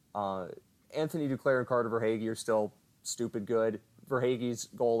 Anthony Duclair and Carter Verhaeghe are still stupid good. Verhaeghe's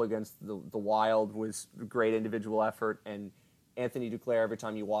goal against the Wild was a great individual effort, and Anthony Duclair, every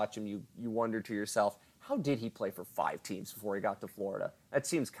time you watch him, you wonder to yourself, how did he play for 5 teams before he got to Florida? That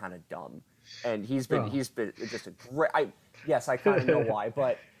seems kind of dumb. And he's been just a great. I kind of know why,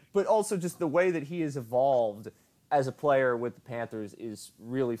 but also just the way that he has evolved as a player with the Panthers is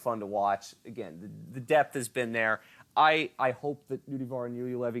really fun to watch. Again, the depth has been there. I hope that Nudivar and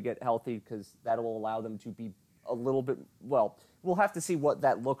Uljulevi get healthy because that will allow them to be a little bit, well, we'll have to see what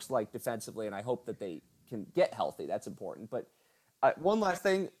that looks like defensively, and I hope that they can get healthy. That's important. But one last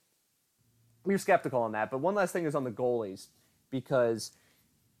thing, we're skeptical on that, but one last thing is on the goalies because,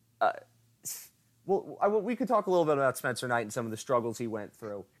 we could talk a little bit about Spencer Knight and some of the struggles he went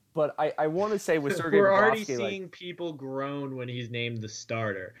through. But I want to say with Sergei Bobrovsky... We're already seeing people groan when he's named the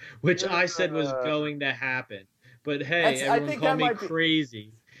starter, which I said was going to happen. But hey, everyone called me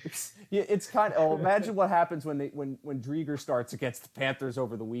crazy. It's kind of... imagine what happens when Drieger starts against the Panthers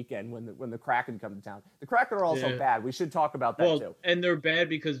over the weekend when the Kraken come to town. The Kraken are also bad. We should talk about that too. And they're bad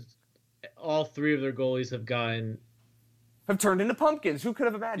because all 3 of their goalies have turned into pumpkins. Who could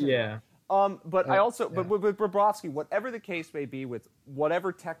have imagined that? But with Bobrovsky, whatever the case may be, with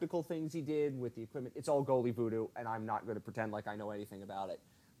whatever technical things he did with the equipment, it's all goalie voodoo, and I'm not going to pretend like I know anything about it.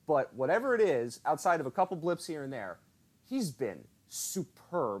 But whatever it is, outside of a couple blips here and there, he's been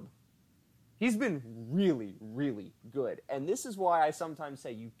superb. He's been really, really good. And this is why I sometimes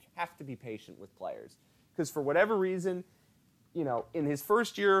say you have to be patient with players. Because for whatever reason, in his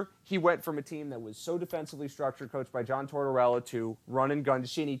first year, he went from a team that was so defensively structured, coached by John Tortorella, to run-and-gun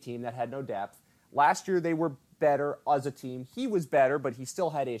shinny team that had no depth. Last year, they were better as a team. He was better, but he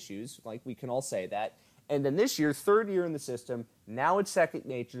still had issues. We can all say that. And then this year, 3rd year in the system, now it's second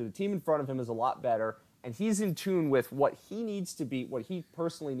nature. The team in front of him is a lot better, and he's in tune with what he needs to be, what he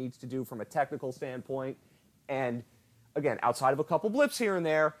personally needs to do from a technical standpoint. And, again, outside of a couple blips here and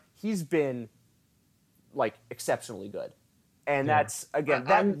there, he's been, exceptionally good. And that's, again,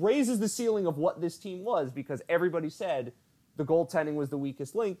 that raises the ceiling of what this team was because everybody said the goaltending was the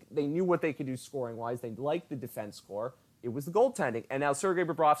weakest link. They knew what they could do scoring-wise. They liked the defense score. It was the goaltending. And now Sergei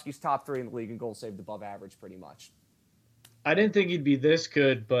Bobrovsky's top 3 in the league in goals saved above average pretty much. I didn't think he'd be this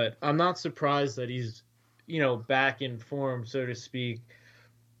good, but I'm not surprised that he's, back in form, so to speak.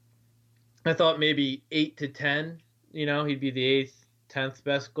 I thought maybe 8 to 10, he'd be the 8th, 10th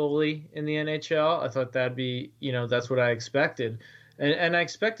best goalie in the NHL. I thought that'd be, that's what I expected. And I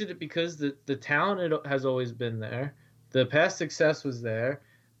expected it because the talent has always been there. The past success was there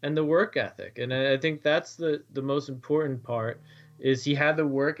and the work ethic. And I think that's the most important part is he had the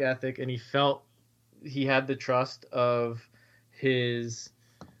work ethic and he felt he had the trust of his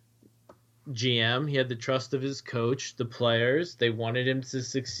GM. He had the trust of his coach, the players. They wanted him to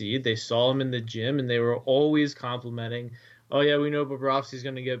succeed. They saw him in the gym and they were always complimenting, oh, yeah, we know Bobrovsky's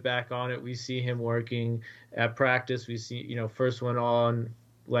going to get back on it. We see him working at practice. We see, first one on,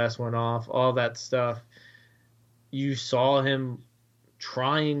 last one off, all that stuff. You saw him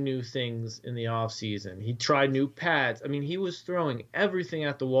trying new things in the offseason. He tried new pads. I mean, he was throwing everything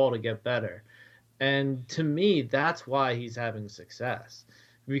at the wall to get better. And to me, that's why he's having success.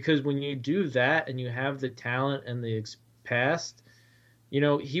 Because when you do that and you have the talent and the past,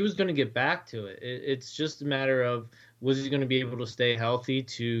 he was going to get back to it. It's just a matter of, was he going to be able to stay healthy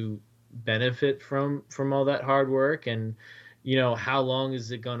to benefit from all that hard work? And, how long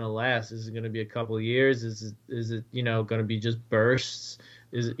is it going to last? Is it going to be a couple of years? Is it going to be just bursts?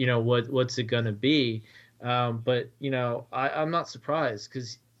 Is what's it going to be? But I'm not surprised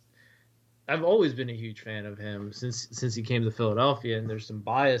because I've always been a huge fan of him since he came to Philadelphia, and there's some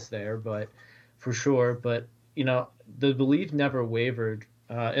bias there. But for sure. But the belief never wavered.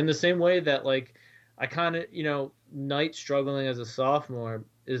 In the same way that like I kind of Knight struggling as a sophomore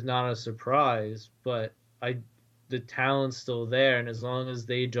is not a surprise, but the talent's still there, and as long as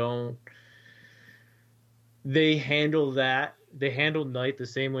they handle that, they handled Knight the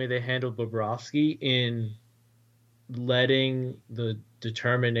same way they handled Bobrovsky in letting the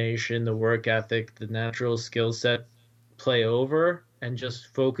determination, the work ethic, the natural skill set play over, and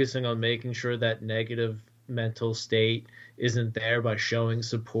just focusing on making sure that negative mental state isn't there by showing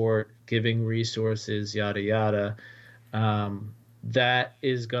support, giving resources, yada yada. That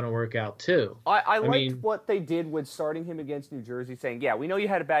is going to work out too. I liked what they did with starting him against New Jersey, saying, yeah, we know you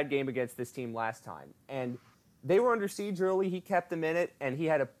had a bad game against this team last time. And they were under siege early. He kept them in it, and he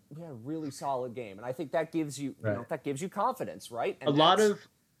had a really solid game. And I think that gives you, that gives you confidence, right? And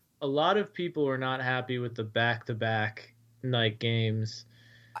a lot of people are not happy with the back-to-back Knight games.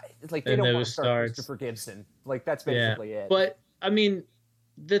 It's like they don't want to start Christopher Gibson. Like that's basically it. But I mean,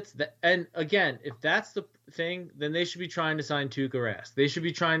 and again, if that's the thing, then they should be trying to sign Tuukka Rask. They should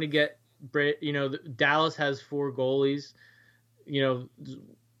be trying to get Dallas has 4 goalies.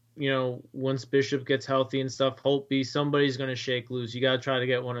 Once Bishop gets healthy and stuff, Holtby, somebody's going to shake loose. You got to try to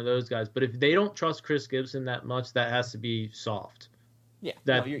get one of those guys. But if they don't trust Chris Gibson that much, that has to be solved. Yeah,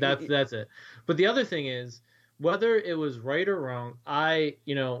 that's it. But the other thing is, whether it was right or wrong, I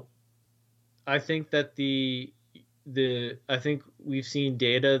think that I think we've seen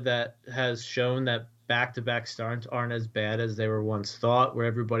data that has shown that back-to-back starts aren't as bad as they were once thought, where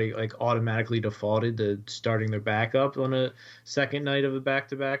everybody like automatically defaulted to starting their backup on a second night of a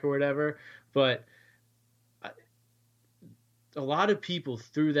back-to-back or whatever. But a lot of people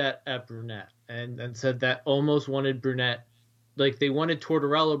threw that at Brunette and said that almost wanted Brunette, like they wanted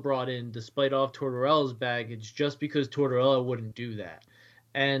Tortorella brought in despite all of Tortorella's baggage, just because Tortorella wouldn't do that.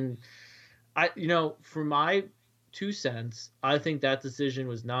 And for my 2 cents, I think that decision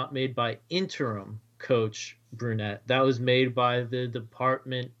was not made by interim coach Brunette. That was made by the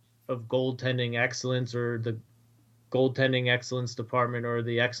Department of Goaltending Excellence, or the Goaltending Excellence Department, or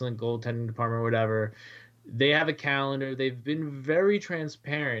the Excellent Goaltending Department, or whatever. They have a calendar. They've been very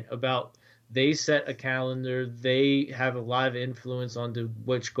transparent about, they set a calendar. They have a lot of influence on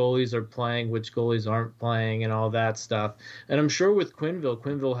which goalies are playing, which goalies aren't playing, and all that stuff. And I'm sure with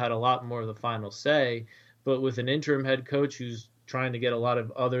Quenneville had a lot more of the final say, but with an interim head coach who's trying to get a lot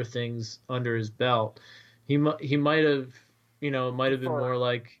of other things under his belt, he might have, might have been more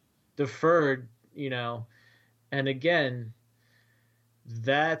like deferred, And again,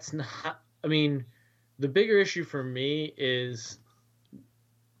 that's not, the bigger issue for me is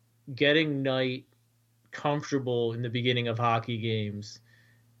getting Knight comfortable in the beginning of hockey games,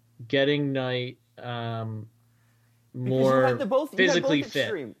 getting Knight more physically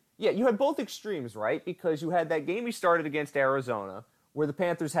fit. Yeah, you had both extremes, right? Because you had that game he started against Arizona, where the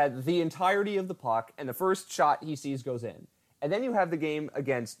Panthers had the entirety of the puck, and the first shot he sees goes in. And then you have the game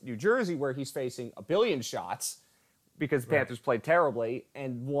against New Jersey, where he's facing a billion shots because the Panthers played terribly,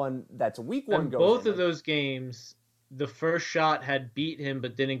 and one that's a weak one and goes both in. Of those games, the first shot had beat him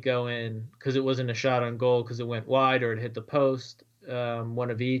but didn't go in because it wasn't a shot on goal because it went wide or it hit the post, one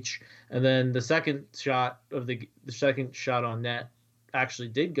of each. And then the second shot on net actually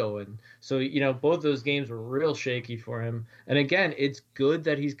did go in. So, both those games were real shaky for him. And again, it's good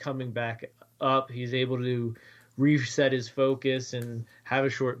that he's coming back up. He's able to reset his focus and have a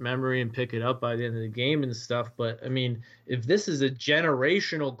short memory and pick it up by the end of the game and stuff. But if this is a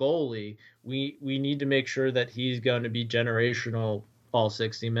generational goalie, we need to make sure that he's going to be generational all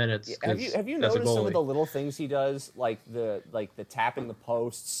 60 minutes. Have you noticed some of the little things he does, like the tapping the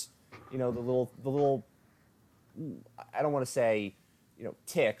posts, the little I don't want to say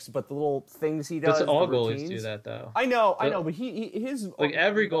ticks, but the little things he does. That's all goalies do that, though. I know, but his like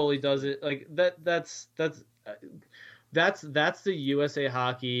every goalie does it. Like that's the USA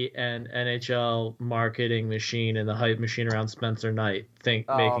Hockey and NHL marketing machine and the hype machine around Spencer Knight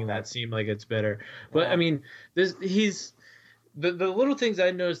making that seem like it's better. But he's the little things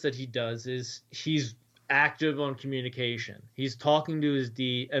I noticed that he does is he's active on communication. He's talking to his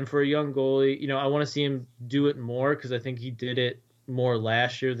D, and for a young goalie, I want to see him do it more because I think he did it more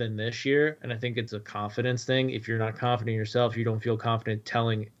last year than this year, and I think it's a confidence thing. If you're not confident in yourself, you don't feel confident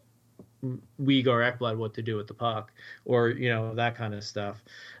telling Weegar or Ekblad what to do with the puck, or that kind of stuff.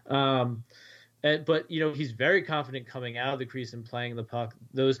 But he's very confident coming out of the crease and playing the puck,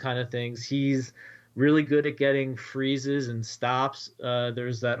 those kind of things. He's really good at getting freezes and stops.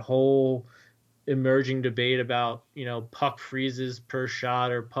 There's that whole emerging debate about puck freezes per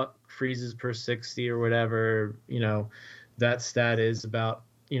shot or puck freezes per 60 or whatever that stat is about.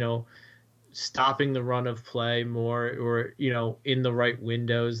 stopping the run of play more, or in the right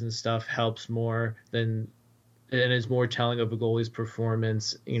windows and stuff, helps more than, and is more telling of a goalie's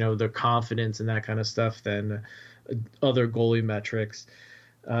performance, their confidence and that kind of stuff, than other goalie metrics.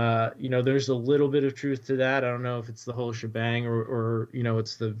 There's a little bit of truth to that. I don't know if it's the whole shebang, or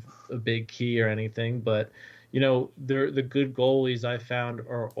it's a big key or anything, but the good goalies I found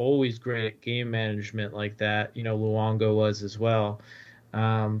are always great at game management like that. Luongo was as well.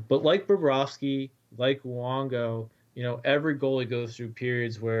 But like Bobrovsky, like Luongo, every goalie goes through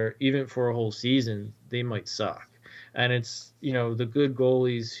periods where even for a whole season, they might suck. And it's, the good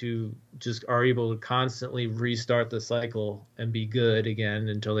goalies who just are able to constantly restart the cycle and be good again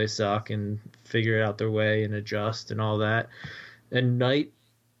until they suck and figure out their way and adjust and all that. And Knight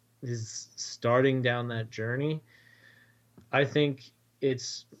is starting down that journey. I think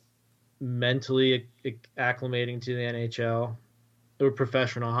it's mentally acclimating to the NHL or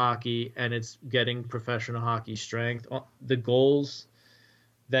professional hockey, and it's getting professional hockey strength. The goals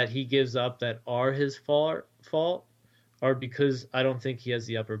that he gives up that are his fault are because I don't think he has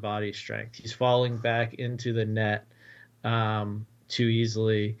the upper body strength. He's falling back into the net too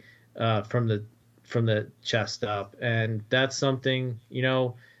easily from the chest up, and that's something,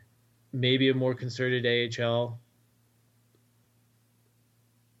 maybe a more concerted AHL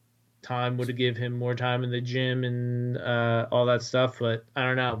time would give him more time in the gym and all that stuff. But I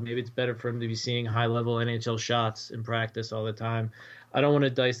don't know. Maybe it's better for him to be seeing high-level NHL shots in practice all the time. I don't want to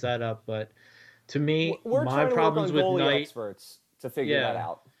dice that up, but to me, we're my problems with Knight, experts to figure that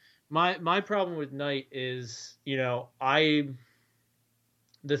out. My problem with Knight is, the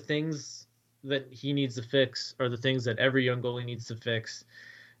things that he needs to fix are the things that every young goalie needs to fix.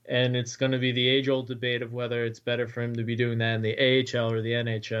 And it's going to be the age-old debate of whether it's better for him to be doing that in the AHL or the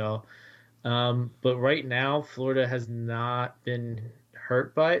NHL. But right now, Florida has not been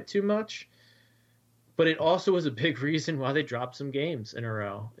hurt by it too much. But it also was a big reason why they dropped some games in a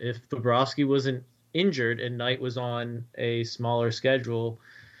row. If Bobrovsky wasn't injured and Knight was on a smaller schedule,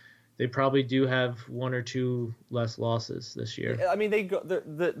 they probably do have one or two less losses this year. I mean,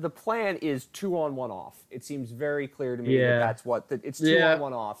 the plan is 2-on-1 off. It seems very clear to me that that's what it's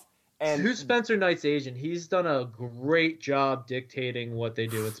 2-on-1 off. And who's Spencer Knight's agent? He's done a great job dictating what they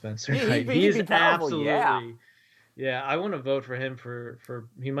do with Spencer Knight. He's absolutely. Yeah, I want to vote for him for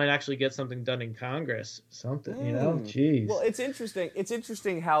he might actually get something done in Congress. Something, Jeez. Well, it's interesting. It's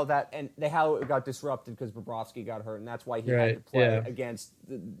interesting how how it got disrupted because Bobrovsky got hurt, and that's why he had to play against,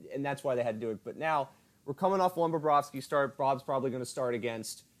 and that's why they had to do it. But now we're coming off one Bobrovsky start. Bob's probably going to start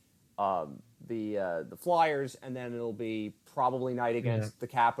against the Flyers, and then it'll be probably Knight against the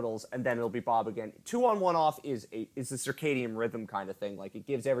Capitals, and then it'll be Bob again. 2-on-1 off is the circadian rhythm kind of thing. Like, it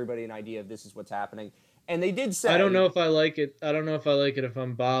gives everybody an idea of this is what's happening. And they did say, I don't know if I like it. I don't know if I like it if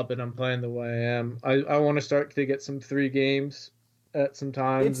I'm Bob and I'm playing the way I am. I want to start to get some 3 games at some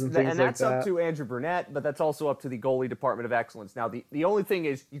times and things like that. And that's up to Andrew Burnett, but that's also up to the goalie department of excellence. Now, the only thing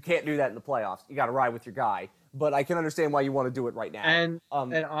is you can't do that in the playoffs. You got to ride with your guy. But I can understand why you want to do it right now. And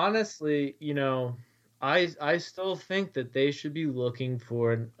honestly, I still think that they should be looking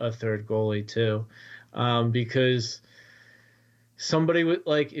for a third goalie too, because somebody with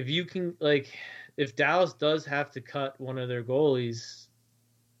if Dallas does have to cut one of their goalies,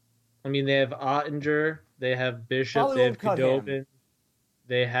 I mean, they have Ottinger, they have Bishop, Probably they have Khudobin,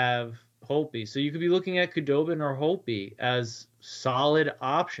 they have Holtby. So you could be looking at Khudobin or Holtby as solid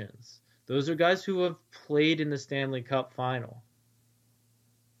options. Those are guys who have played in the Stanley Cup final.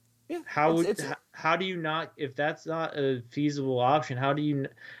 Yeah, how do you not, if that's not a feasible option, how do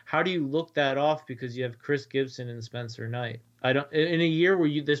you look that off because you have Chris Gibson and Spencer Knight? In a year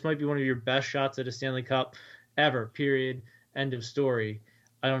where this might be one of your best shots at a Stanley Cup ever, period, end of story.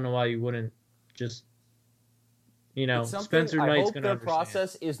 I don't know why you wouldn't just, Spencer Knight's going to I hope their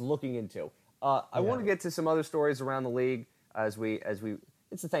process is looking into. I want to get to some other stories around the league as we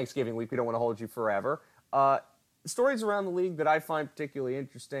it's the Thanksgiving week. We don't want to hold you forever. Stories around the league that I find particularly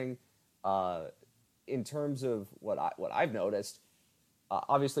interesting in terms of what I've noticed.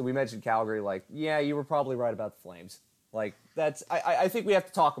 Obviously, we mentioned Calgary. You were probably right about the Flames. I think we have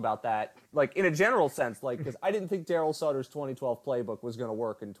to talk about that, in a general sense, because I didn't think Darryl Sutter's 2012 playbook was going to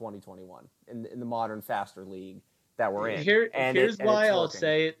work in 2021 in the modern, faster league that we're in. Here's why I'll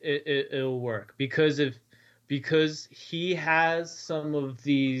say it'll work, because he has some of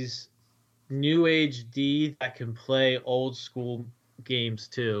these new age D that can play old school games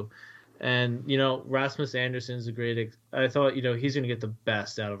too. And, Rasmus Anderson's a great, I thought, he's going to get the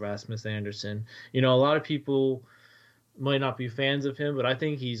best out of Rasmus Anderson. A lot of people might not be fans of him, but I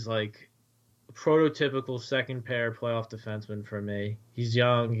think he's prototypical second pair playoff defenseman for me. He's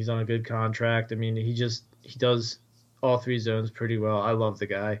young. He's on a good contract. I mean, he does all three zones pretty well. I love the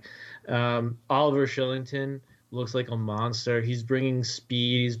guy. Oliver Shillington looks like a monster. He's bringing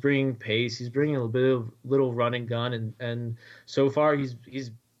speed. He's bringing pace. He's bringing a little running gun, and so far he's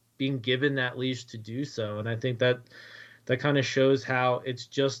being given that leash to do so. And I think that kind of shows how it's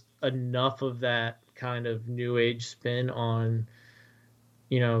just enough of that kind of new age spin on,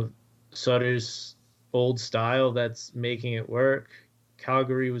 Sutter's old style that's making it work.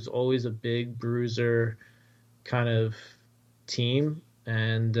 Calgary was always a big bruiser kind of team,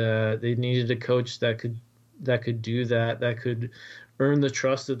 and they needed a coach that could do that could earn the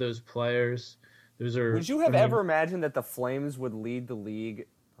trust of those players. Would you have ever imagined that the Flames would lead the league,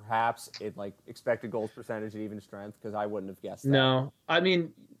 perhaps in like expected goals percentage and even strength? Because I wouldn't have guessed that. No, I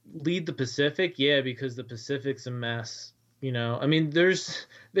mean lead the Pacific, yeah, because the Pacific's a mess. I mean, they're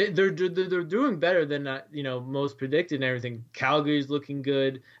doing better than most predicted and everything. Calgary's looking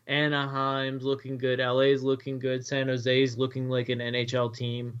good, Anaheim's looking good, LA's looking good, San Jose's looking like an NHL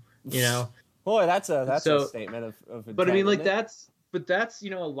team. Boy, that's a statement of intent, but I mean, like that's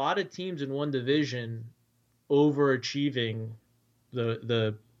a lot of teams in one division overachieving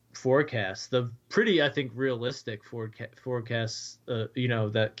the forecast, the pretty, I think, realistic forecasts,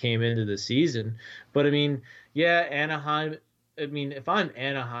 that came into the season. But I mean, yeah, Anaheim. I mean, if I'm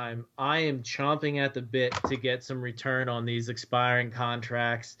Anaheim, I am chomping at the bit to get some return on these expiring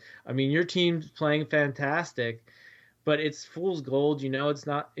contracts. I mean, your team's playing fantastic, but it's fool's gold. It's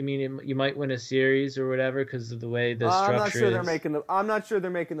not. I mean, you might win a series or whatever because of the way the structure I'm not sure is. I'm not sure they're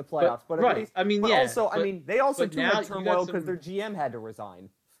making the playoffs. But right. Least, I mean, but yeah. Also, I mean, they also too had turmoil because some... their GM had to resign.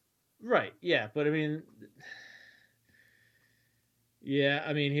 Right. Yeah. But I mean, yeah.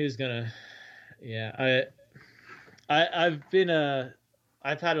 I mean, he was gonna. Yeah. I've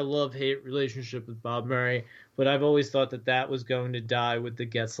had a love-hate relationship with Bob Murray, but I've always thought that was going to die with the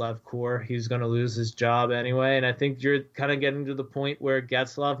Getzlaf core. He was going to lose his job anyway, and I think you're kind of getting to the point where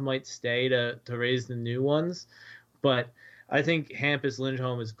Getzlaf might stay to raise the new ones. But I think Hampus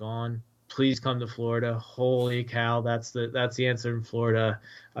Lindholm is gone. Please come to Florida. Holy cow, that's the answer in Florida.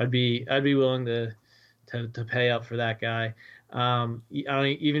 I'd be willing to pay up for that guy.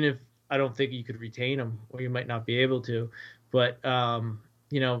 Even if I don't think you could retain him, or you might not be able to. But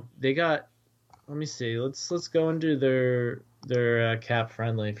they got. Let me see. Let's go into their cap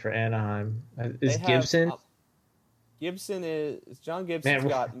friendly for Anaheim. Is Gibson? Gibson is John Gibson's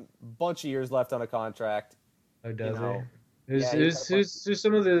got a bunch of years left on a contract. Oh, does he? Who's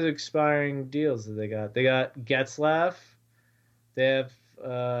some of the expiring deals that they got? They got Getzlaf. They have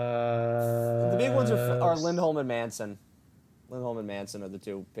the big ones are Lindholm and Manson. Lindholm and Manson are the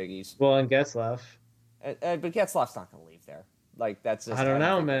two piggies. Well, and Getzlaf. But Getzlaf's not going to leave there. Like that's just. I don't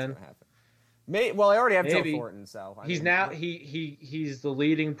know, man. I already have Joe Thornton, so he's the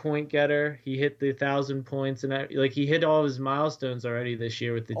leading point getter. He hit the 1,000 points, and he hit all of his milestones already this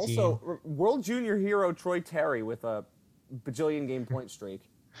year with the team. Also, World Junior hero Troy Terry with a bajillion game point streak.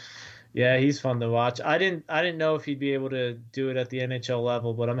 Yeah, he's fun to watch. I didn't know if he'd be able to do it at the NHL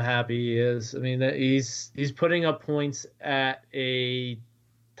level, but I'm happy he is. I mean, he's putting up points at a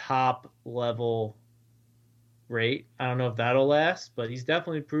top level rate. I don't know if that'll last, but he's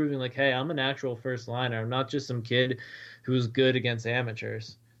definitely proving like, hey, I'm an actual first liner. I'm not just some kid who's good against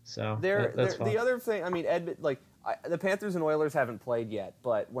amateurs. So that's fun. The other thing, I mean, the Panthers and Oilers haven't played yet,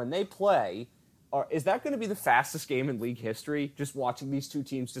 but when they play, is that going to be the fastest game in league history? Just watching these two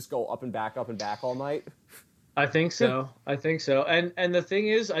teams just go up and back all night. I think so. And the thing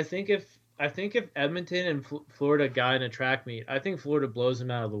is, I think if Edmonton and Florida got in a track meet, I think Florida blows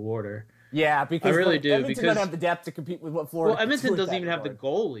them out of the water. Yeah, because I really do. Edmonton doesn't have the depth to compete with what Florida. Well, Edmonton doesn't even have the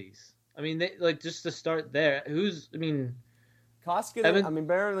goalies. I mean, they just to start there. Koskinen.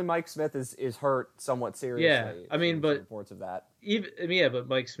 Apparently Mike Smith is hurt somewhat seriously. Yeah, I mean, but reports of that. But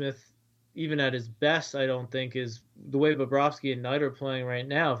Mike Smith, even at his best, I don't think is the way Bobrovsky and Knight are playing right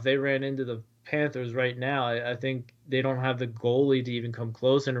now. If they ran into the Panthers right now, I think they don't have the goalie to even come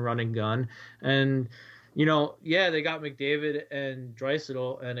close in a running gun. And they got McDavid and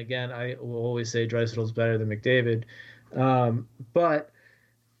Draisaitl, and again, I will always say Draisaitl's better than McDavid. But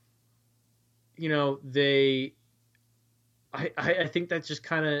I think that's just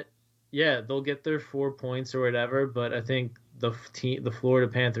kind of, they'll get their 4 points or whatever, but I think the Florida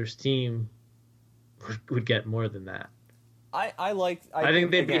Panthers team would get more than that. I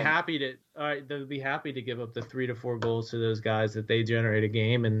think they'd be happy to give up the 3 to 4 goals to those guys that they generate a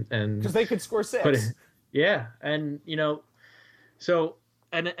game and because they could score 6. Yeah, and so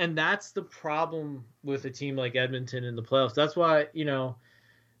and that's the problem with a team like Edmonton in the playoffs. That's why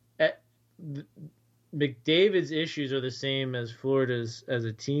McDavid's issues are the same as Florida's as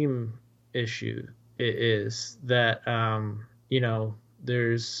a team issue. It is that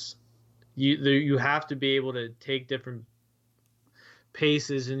there's you have to be able to take different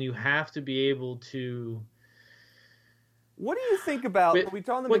paces, and you have to be able to. What do you think about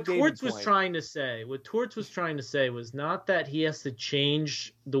what Torts was trying to say? What Torts was trying to say was not that he has to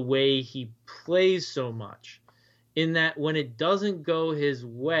change the way he plays so much, in that when it doesn't go his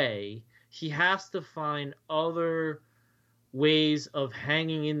way, he has to find other ways of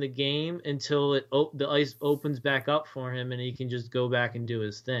hanging in the game until the ice opens back up for him and he can just go back and do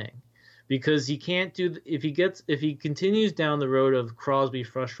his thing. Because he can't if he continues down the road of Crosby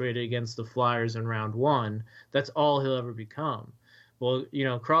frustrated against the Flyers in round 1, that's all he'll ever become. Well,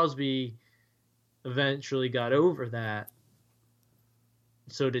 Crosby eventually got over that.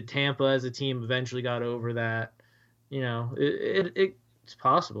 So did Tampa as a team eventually got over that. It's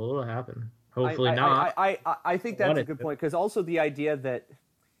possible it'll happen. Hopefully not. I think that's a good point, because also the idea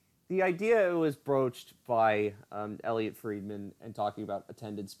was broached by Elliot Friedman, and talking about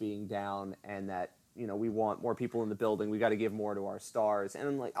attendance being down, and that we want more people in the building. We got to give more to our stars, and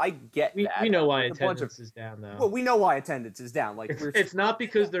I'm like, I get that. We know why attendance is down, though. Well, we know why attendance is down. Like it's not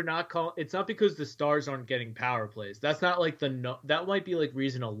because they're not calling. It's not because the Stars aren't getting power plays. That's not like that might be like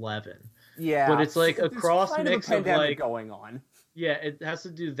reason 11. Yeah, but it's like a cross mix of like going on. Yeah, it has to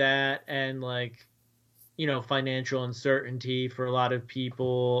do that, and like financial uncertainty for a lot of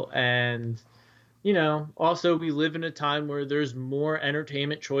people, and also we live in a time where there's more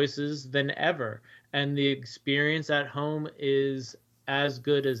entertainment choices than ever, and the experience at home is as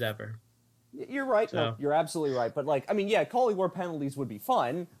good as ever. You're right. So. No, you're absolutely right. But calling more penalties would be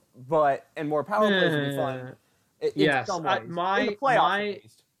fun, and more power plays would be fun. Yes,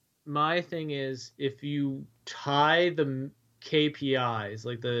 my thing is, if you tie the KPIs,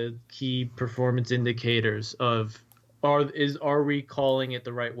 like the key performance indicators of are we calling it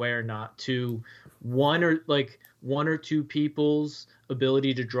the right way or not, to one or two people's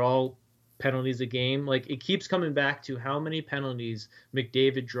ability to draw penalties a game, like it keeps coming back to how many penalties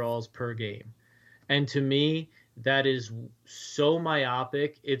McDavid draws per game. And to me, that is so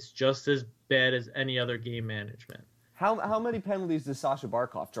myopic, it's just as bad as any other game management. How many penalties does Sasha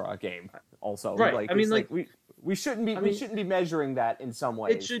Barkov draw a game? Also, right? We shouldn't be measuring that in some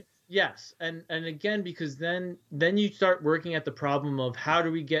ways. It should, yes, and again, because then you start working at the problem of how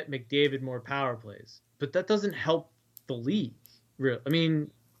do we get McDavid more power plays, but that doesn't help the league. What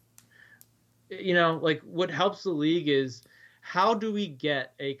helps the league is how do we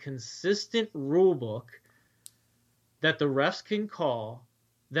get a consistent rule book that the refs can call,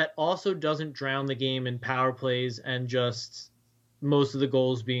 that also doesn't drown the game in power plays and just most of the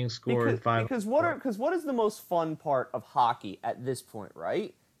goals being scored because what is the most fun part of hockey at this point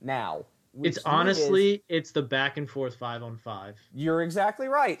right now? It's the back and forth 5-on-5. You're exactly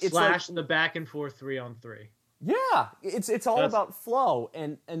right. It's the back and forth 3-on-3. Yeah, it's all about flow,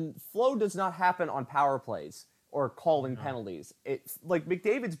 and flow does not happen on power plays or calling penalties. It's like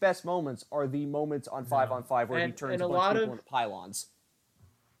McDavid's best moments are the moments on 5-on-5 where he turns a bunch of people into pylons.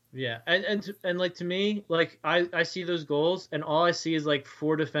 Yeah, and like to me, like I see those goals, and all I see is like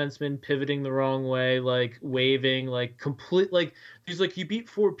 4 defensemen pivoting the wrong way, like waving, like complete, like he's like, you beat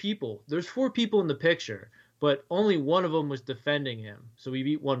 4 people. There's 4 people in the picture, but only one of them was defending him, so we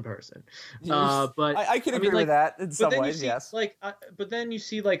beat one person. But I can agree with that in some ways. Yes, but then you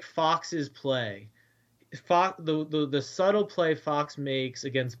see like Fox's play. The subtle play Fox makes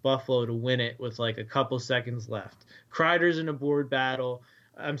against Buffalo to win it with like a couple seconds left. Kreider's in a board battle.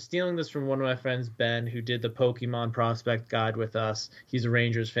 I'm stealing this from one of my friends, Ben, who did the Pokemon Prospect Guide with us. He's a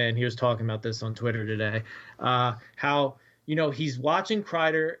Rangers fan. He was talking about this on Twitter today. How, he's watching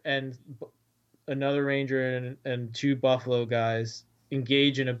Kreider and another Ranger and 2 Buffalo guys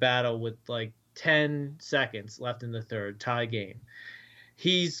engage in a battle with like 10 seconds left in the third, tie game.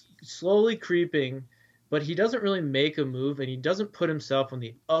 He's slowly creeping, but he doesn't really make a move, and he doesn't put himself on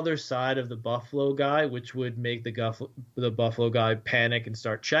the other side of the Buffalo guy, which would make the Buffalo guy panic and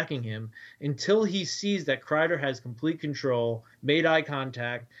start checking him, until he sees that Kreider has complete control, made eye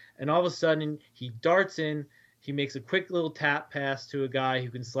contact, and all of a sudden he darts in, he makes a quick little tap pass to a guy who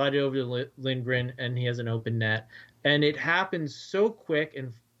can slide it over to Lindgren, and he has an open net. And it happens so quick,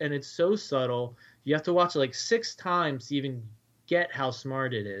 and it's so subtle. You have to watch it like 6 times to even get how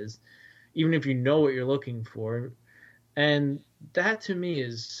smart it is, even if you know what you're looking for. And that to me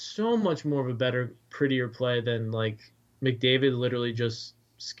is so much more of a better, prettier play than like McDavid literally just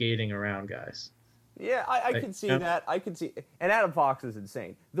skating around guys. Yeah, I can see that. I can see, and Adam Fox is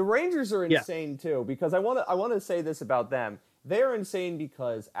insane. The Rangers are insane too, because I want to say this about them. They are insane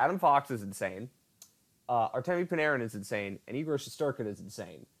because Adam Fox is insane, Artemi Panarin is insane, and Igor Shesterkin is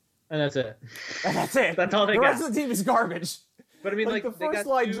insane. And that's it. And that's it. That's all they the got. rest of the team is garbage. But I mean, like the first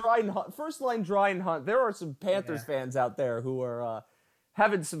line, Dry and Hunt. There are some Panthers fans out there who are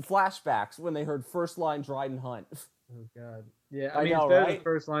having some flashbacks when they heard first line Dry and Hunt. Oh God. Yeah, I mean, it's better than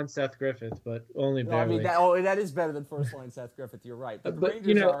first line Seth Griffith, but only barely. I mean, that is better than first line Seth Griffith. You're right. But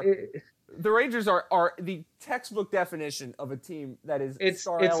the Rangers are the textbook definition of a team that is it's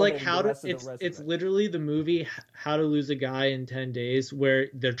like it's literally the movie How to Lose a Guy in 10 Days, where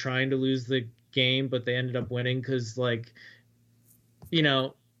they're trying to lose the game, but they ended up winning because, like,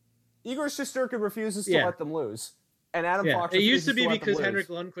 Igor Shesterkin refuses to let them lose. And Adam Fox. It used to be because Henrik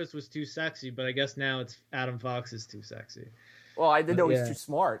Lundqvist was too sexy, but I guess now it's Adam Fox is too sexy. Well, I didn't know he's too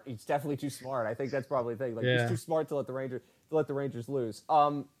smart. He's definitely too smart. I think that's probably the thing. Like he's too smart to let the Rangers lose.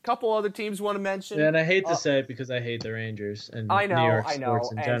 Couple other teams want to mention. Yeah, and I hate to say it because I hate the Rangers and New York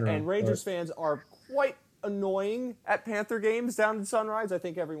sports in general. And Rangers fans are quite annoying at Panther games down in Sunrise. I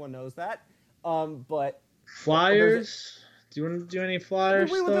think everyone knows that. But Flyers. Do you want to do any Flyers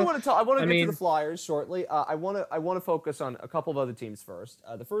stuff? I want to get to the Flyers shortly. I want to focus on a couple of other teams first.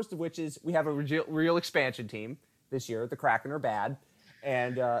 The first of which is we have a real expansion team this year. The Kraken are bad,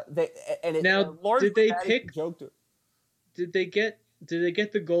 and did they get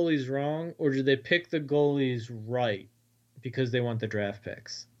the goalies wrong, or did they pick the goalies right because they want the draft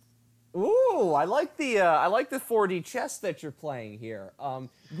picks? Ooh, I like the 4D chess that you're playing here.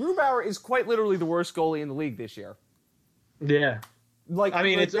 Grubauer is quite literally the worst goalie in the league this year. Yeah,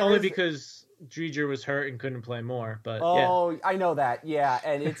 it's only because Driedger was hurt and couldn't play more. But I know that. Yeah,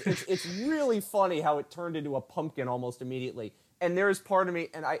 and it's really funny how it turned into a pumpkin almost immediately. And there is part of me,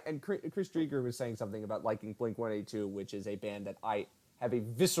 and Chris Driedger was saying something about liking Blink-182, which is a band that I have a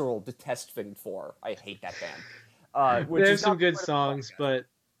visceral detesting for. I hate that band. There's some good songs, but.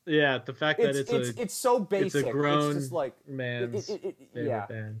 Yeah, the fact that it's so basic. It's a grown just like, man's favorite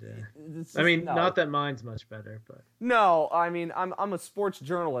band. Yeah. Not that mine's much better, but no. I mean, I'm a sports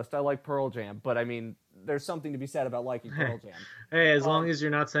journalist. I like Pearl Jam, but I mean, there's something to be said about liking Pearl Jam. Hey, as long as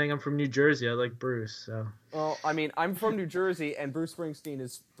you're not saying I'm from New Jersey, I like Bruce. So. Well, I mean, I'm from New Jersey, and Bruce Springsteen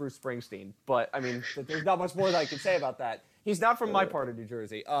is Bruce Springsteen. But I mean, there's not much more that I can say about that. He's not from my part of New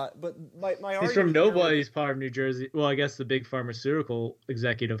Jersey. But my he's from nobody's part of New Jersey. Well, I guess the big pharmaceutical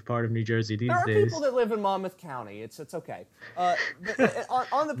executive part of New Jersey these days. There are people that live in Monmouth County. It's okay. But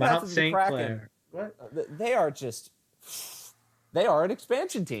on the path of the Kraken, they are an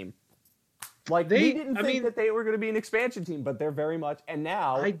expansion team. Like we didn't think that they were going to be an expansion team, but they're very much. And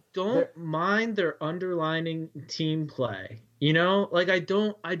now I don't mind their underlining team play.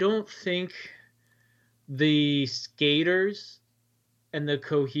 I don't think the skaters and the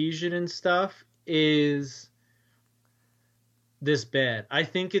cohesion and stuff is this bad. I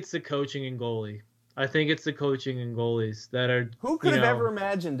think it's the coaching and goalie. I think it's the coaching and goalies that are. Who could have ever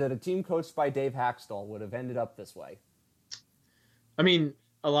imagined that a team coached by Dave Haxtell would have ended up this way? I mean,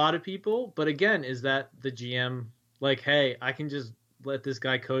 a lot of people, but again, is that the GM like, hey, I can just let this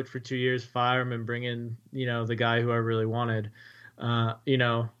guy coach for 2 years, fire him, and bring in, the guy who I really wanted,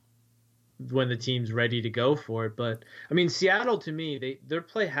 when the team's ready to go for it. But I mean, Seattle, to me, their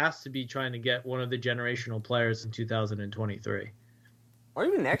play has to be trying to get one of the generational players in 2023, or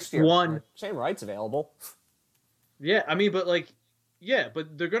even next year. Shane Wright's available. Yeah, I mean, but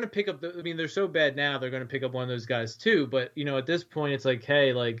they're going to pick up. They're so bad now. They're going to pick up one of those guys too. But at this point, it's like,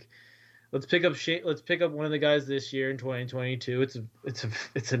 hey, like, let's pick up one of the guys this year in 2022.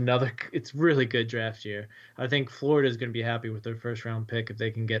 It's really good draft year. I think Florida is going to be happy with their first round pick if they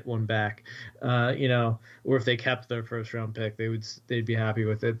can get one back, or if they kept their first round pick, they'd be happy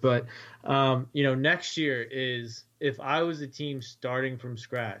with it. But next year is, if I was a team starting from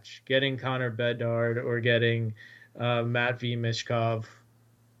scratch, getting Connor Bedard or getting Matt V. Mishkov,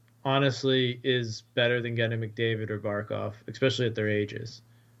 honestly, is better than getting McDavid or Barkov, especially at their ages.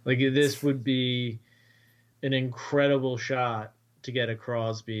 Like, this would be an incredible shot to get a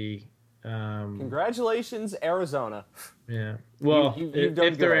Crosby. Congratulations, Arizona. Yeah. Well,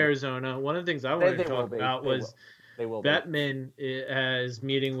 if they're Arizona, one of the things I wanted to talk about was Bettman is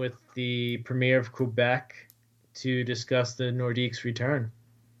meeting with the Premier of Quebec to discuss the Nordique's return.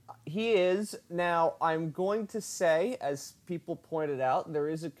 He is. Now, I'm going to say, as people pointed out, there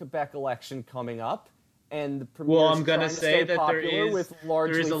is a Quebec election coming up. And the I'm going to say that there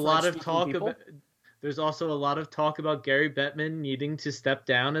is a lot of talk about. There's also a lot of talk about Gary Bettman needing to step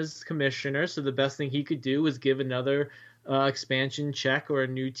down as commissioner. So the best thing he could do was give another expansion check or a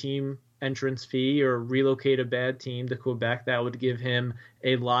new team entrance fee, or relocate a bad team to Quebec. That would give him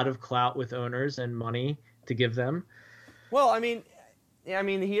a lot of clout with owners and money to give them. Well, I mean,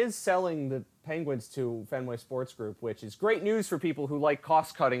 he is selling the Penguins to Fenway Sports Group, which is great news for people who like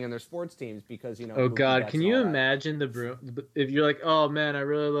cost cutting in their sports teams because Oh Mookie God, Betts can and you all that. imagine if you're like, oh man, I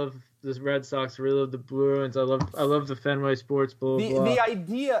really love the Red Sox, I really love the Bruins, I love the Fenway Sports, blah blah The blah.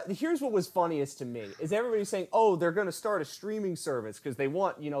 idea, here's what was funniest to me, is everybody saying, oh, they're going to start a streaming service because they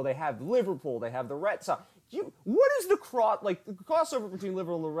want, they have Liverpool, they have the Red Sox. What is the crossover between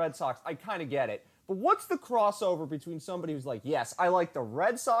Liverpool and the Red Sox? I kind of get it. But what's the crossover between somebody who's like, yes, I like the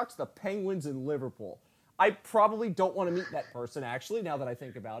Red Sox, the Penguins, and Liverpool? I probably don't want to meet that person, actually, now that I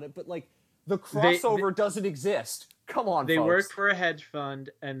think about it. But, the crossover doesn't exist. Come on, They folks. work for a hedge fund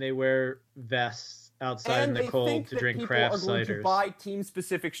and they wear vests outside in the cold to drink craft ciders. And they think that people are going to buy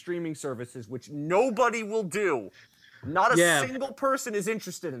team-specific streaming services, which nobody will do. Not a single person is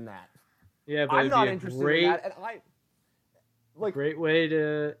interested in that. Yeah, but I'm not interested in that, and great way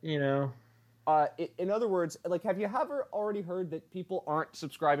to, in other words, have you ever already heard that people aren't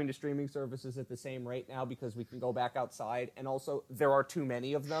subscribing to streaming services at the same rate now because we can go back outside, and also there are too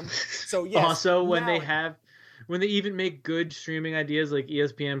many of them? So yes. Also, when they even make good streaming ideas like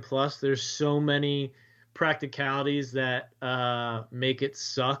ESPN Plus, there's so many practicalities that make it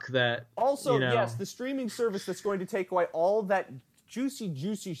suck. That also, yes, the streaming service that's going to take away all that juicy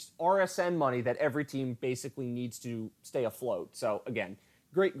RSN money that every team basically needs to stay afloat. So again.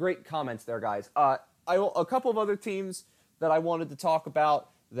 Great comments there, guys. A couple of other teams that I wanted to talk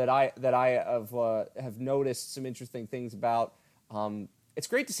about that I have noticed some interesting things about. It's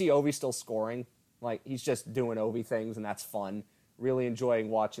great to see Ovi still scoring. He's just doing Ovi things, and that's fun. Really enjoying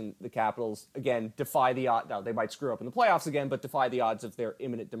watching the Capitals again defy the odds. Now they might screw up in the playoffs again, but defy the odds of their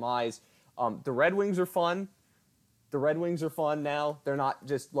imminent demise. The Red Wings are fun. The Red Wings are fun now. They're not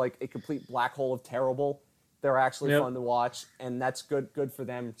just a complete black hole of terrible. They're actually fun to watch, and that's good for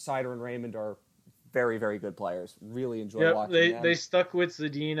them. Seider and Raymond are very, very good players. Really enjoy watching them. They stuck with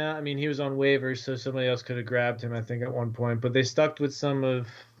Zadina. I mean, he was on waivers, so somebody else could have grabbed him, I think, at one point. But they stuck with some of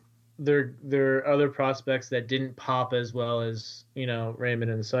their other prospects that didn't pop as well as,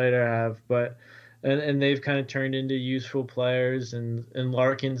 Raymond and Seider have. But and they've kind of turned into useful players, and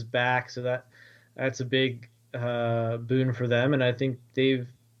Larkin's back, so that's a big boon for them. And I think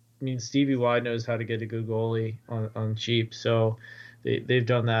Stevie Y knows how to get a good goalie on cheap, so they've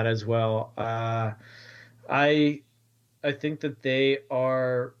done that as well. I think that they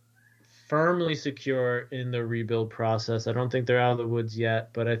are firmly secure in the rebuild process. I don't think they're out of the woods yet,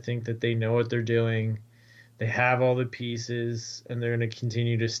 but I think that they know what they're doing. They have all the pieces, and they're going to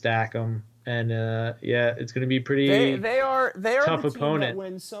continue to stack them. And it's going to be pretty. They are tough the team opponent. That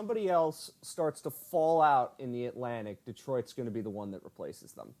when somebody else starts to fall out in the Atlantic, Detroit's going to be the one that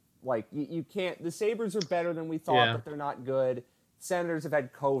replaces them. You can't. The Sabres are better than we thought, but they're not good. Senators have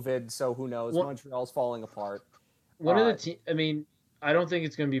had COVID, so who knows? Montreal's falling apart. One of the teams. I don't think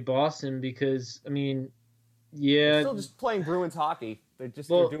it's going to be Boston because they're still just playing Bruins hockey. They're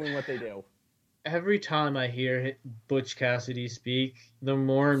doing what they do. Every time I hear Butch Cassidy speak, the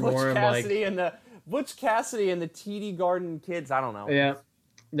more and more I'm like Butch Cassidy and the TD Garden kids. I don't know. Yeah,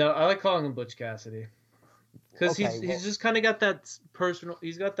 no, I like calling him Butch Cassidy. Because he's just kind of got that personal.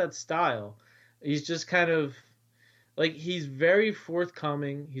 He's got that style. He's just kind of he's very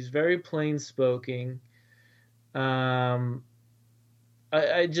forthcoming. He's very plain spoken. I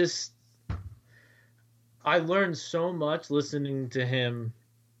learned so much listening to him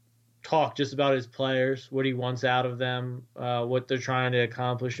talk just about his players, what he wants out of them, what they're trying to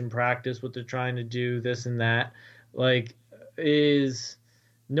accomplish in practice, what they're trying to do, this and that. Is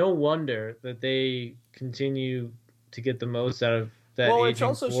no wonder that they continue to get the most out of that. Well, it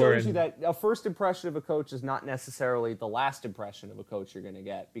also shows you that a first impression of a coach is not necessarily the last impression of a coach you're going to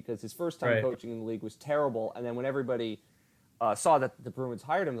get, because his first time coaching in the league was terrible, and then when everybody saw that the Bruins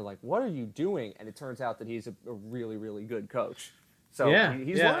hired him, they're like, what are you doing? And it turns out that he's a really, really good coach. So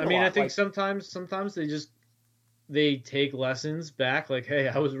he's learned a lot. I think sometimes they take lessons back, hey,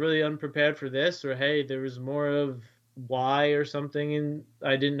 I was really unprepared for this, or hey, there was more of Y or something, and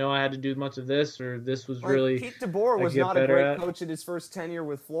I didn't know I had to do much of this, or this was really. Pete DeBoer was not a great coach in his first tenure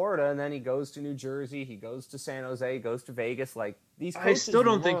with Florida, and then he goes to New Jersey, he goes to San Jose, goes to Vegas. These coaches I still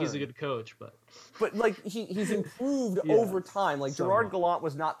don't think he's a good coach, but he's improved over time. Gerard Gallant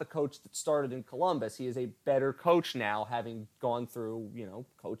was not the coach that started in Columbus. He is a better coach now, having gone through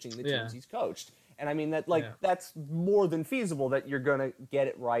coaching the teams he's coached. And that's more than feasible that you're going to get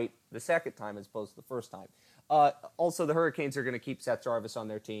it right the second time as opposed to the first time. Also, the Hurricanes are going to keep Seth Jarvis on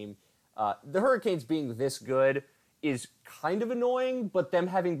their team. The Hurricanes being this good is kind of annoying, but them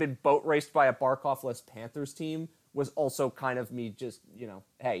having been boat raced by a Barkov-less Panthers team was also kind of me just,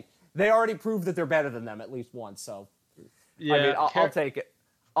 hey, they already proved that they're better than them at least once. So Yeah, I mean, I'll take it.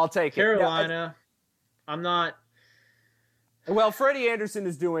 I'll take Carolina. I'm not. Well, Freddie Anderson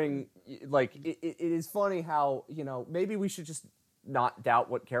is doing, like, it is funny how, maybe we should just not doubt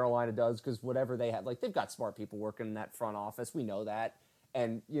what Carolina does, because whatever they have, like, they've got smart people working in that front office. We know that.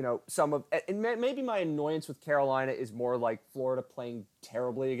 And, maybe my annoyance with Carolina is more like Florida playing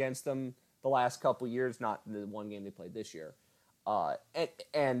terribly against them the last couple years, not the one game they played this year.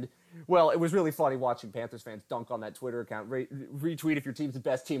 Well, it was really funny watching Panthers fans dunk on that Twitter account, retweet if your team's the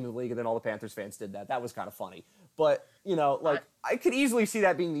best team in the league, and then all the Panthers fans did that. That was kind of funny. But, I could easily see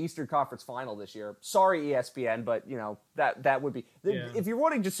that being the Eastern Conference Final this year. Sorry, ESPN, but, that would be... Yeah. If you're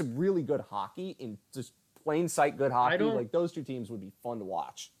wanting just some really good hockey, in just plain sight good hockey, like, those two teams would be fun to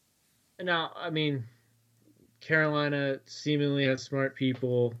watch. Now, I mean, Carolina seemingly has smart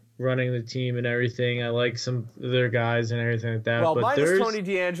people running the team and everything. I like some of their guys and everything like that. Well, but minus Tony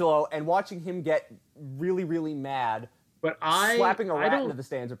DeAngelo, and watching him get really, really mad, slapping a rat into the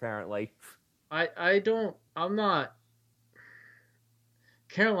stands, apparently. I'm not...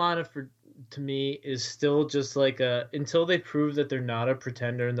 Carolina, to me, is still just like until they prove that they're not a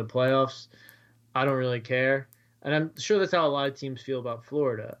pretender in the playoffs, I don't really care. And I'm sure that's how a lot of teams feel about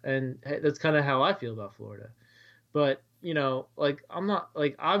Florida. And that's kind of how I feel about Florida. But,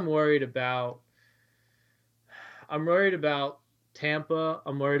 I'm worried about Tampa.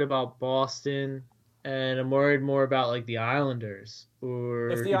 I'm worried about Boston. And I'm worried more about, like, the Islanders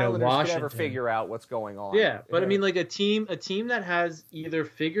or, if the Islanders Washington. Could ever figure out what's going on. Yeah, but I mean, like, a team that has either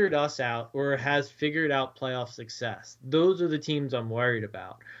figured us out or has figured out playoff success. Those are the teams I'm worried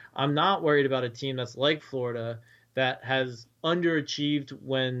about. I'm not worried about a team that's like Florida that has underachieved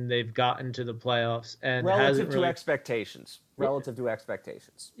when they've gotten to the playoffs and relative to expectations.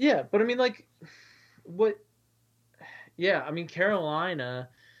 Yeah, but I mean, like, what? Yeah, I mean, Carolina.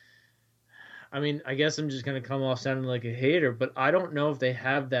 I mean, I guess I'm just going to come off sounding like a hater, but I don't know if they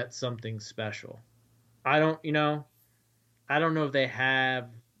have that something special. I don't know if they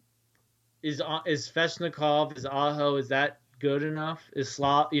have. Is Svechnikov, is Aho, is that good enough? Is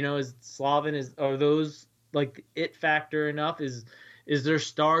Slavin, are those like the it factor enough? Is their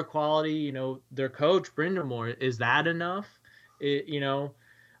star quality, their coach Brind'Amour, is that enough? I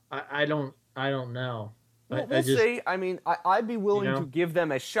don't know. Well, we'll see. I mean, I'd be willing to give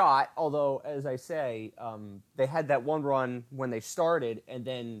them a shot, although, as I say, they had that one run when they started, and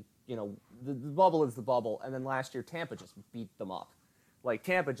then, the bubble is the bubble, and then last year Tampa just beat them up. Like,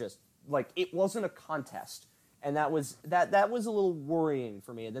 Tampa just, like, it wasn't a contest, and that was a little worrying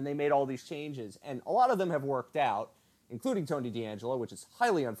for me, and then they made all these changes, and a lot of them have worked out, including Tony DeAngelo, which is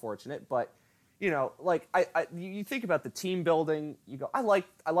highly unfortunate, but... you think about the team building, you go, I like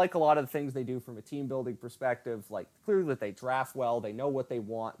a lot of the things they do from a team building perspective, like clearly that they draft well, they know what they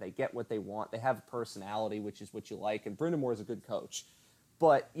want, they get what they want, they have a personality, which is what you like, and Brind'Amour is a good coach.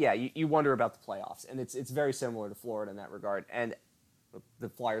 But yeah, you wonder about the playoffs, and it's very similar to Florida in that regard, and the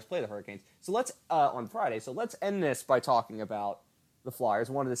Flyers play the Hurricanes. So let's, on Friday, let's end this by talking about the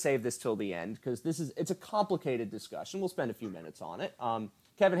Flyers. I wanted to save this till the end, because it's a complicated discussion. We'll spend a few minutes on it.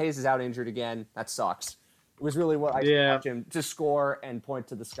 Kevin Hayes is out injured again. That sucks. It was really what I watched him to score and point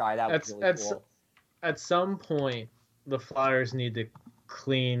to the sky. That was really cool. At some point, the Flyers need to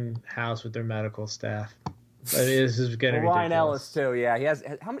clean house with their medical staff. I mean, this is getting ridiculous. Ryan Ellis too. Yeah, he has.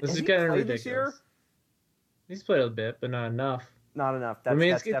 How many? This is getting ridiculous. This year? He's played a bit, but not enough. Not enough.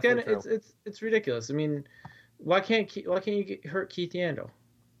 It's ridiculous. I mean, why can't you hurt Keith Yandle?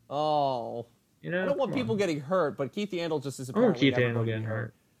 Oh. I don't want people getting hurt, but Keith Yandle just is apparently never going to get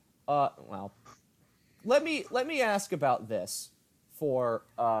hurt. Well, let me ask about this for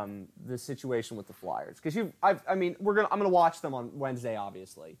the situation with the Flyers, because I'm gonna watch them on Wednesday,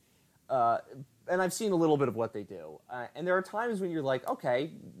 obviously, and I've seen a little bit of what they do, and there are times when you're like, okay,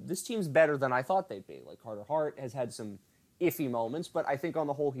 this team's better than I thought they'd be. Like Carter Hart has had some iffy moments, but I think on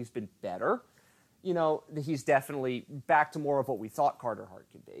the whole he's been better. He's definitely back to more of what we thought Carter Hart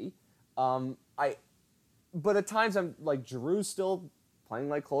could be. But at times I'm like, Giroux's still playing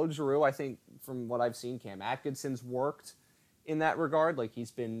like Claude Giroux. I think from what I've seen, Cam Atkinson's worked in that regard. Like,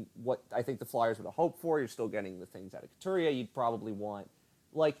 he's been what I think the Flyers would have hoped for. You're still getting the things out of Couturier you'd probably want.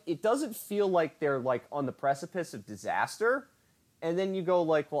 Like, it doesn't feel like they're like on the precipice of disaster. And then you go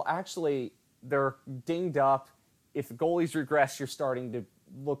like, well, actually they're dinged up. If the goalies regress, you're starting to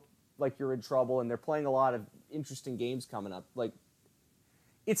look like you're in trouble, and they're playing a lot of interesting games coming up. Like,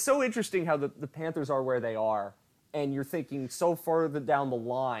 it's so interesting how the Panthers are where they are, and you're thinking so further down the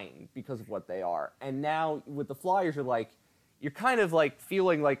line because of what they are. And now with the Flyers, you're kind of like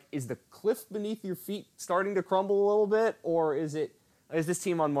feeling like, is the cliff beneath your feet starting to crumble a little bit, or is this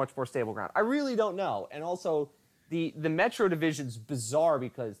team on much more stable ground? I really don't know. And also, the Metro division's bizarre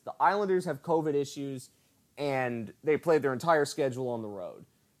because the Islanders have COVID issues and they played their entire schedule on the road.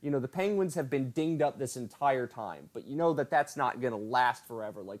 The Penguins have been dinged up this entire time, but that's not going to last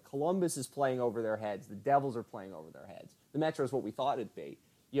forever. Like, Columbus is playing over their heads. The Devils are playing over their heads. The Metro is what we thought it'd be.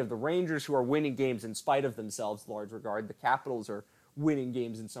 You have the Rangers, who are winning games in spite of themselves, in large regard. The Capitals are winning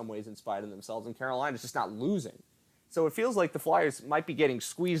games in some ways in spite of themselves, and Carolina's just not losing. So it feels like the Flyers might be getting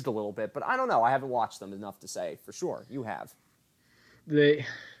squeezed a little bit, but I don't know. I haven't watched them enough to say for sure. You have.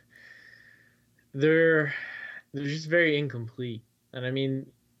 They're just very incomplete. And I mean,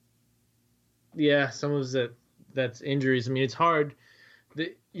 yeah, some of that's injuries. I mean, it's hard.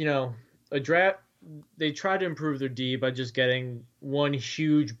 A draft, they tried to improve their D by just getting one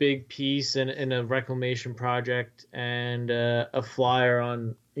huge big piece in a reclamation project and a flyer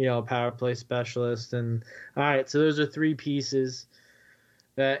on, a power play specialist. And all right, so those are three pieces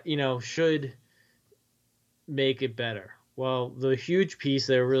that, should make it better. Well, the huge piece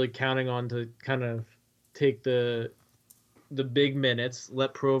they're really counting on to kind of take the big minutes,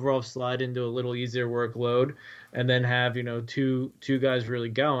 let Provorov slide into a little easier workload, and then have, two guys really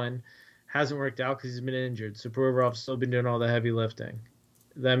going, hasn't worked out because he's been injured. So Provorov's still been doing all the heavy lifting.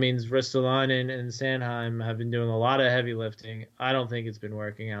 That means Ristolainen and Sanheim have been doing a lot of heavy lifting. I don't think it's been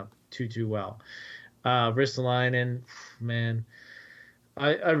working out too well. Ristolainen, man,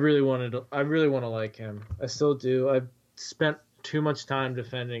 I really want to like him. I still do. I've spent too much time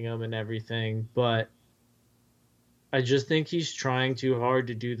defending him and everything, but I just think he's trying too hard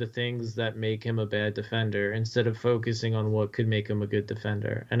to do the things that make him a bad defender instead of focusing on what could make him a good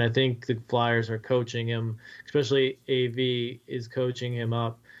defender. And I think the Flyers are coaching him, especially AV is coaching him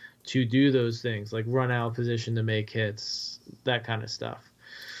up to do those things, like run out of position to make hits, that kind of stuff.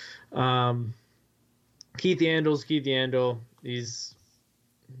 Keith Yandel, he's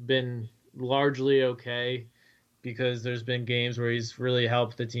been largely okay, because there's been games where he's really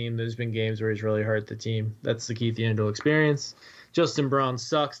helped the team. There's been games where he's really hurt the team. That's the Keith Yandel experience. Justin Braun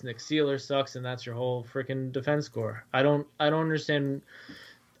sucks. Nick Seeler sucks, and that's your whole freaking defense core. I don't understand.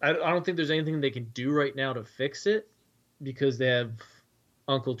 I don't think there's anything they can do right now to fix it, because they have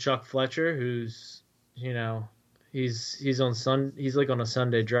Uncle Chuck Fletcher, who's he's like on a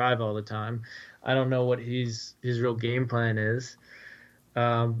Sunday drive all the time. I don't know what his real game plan is.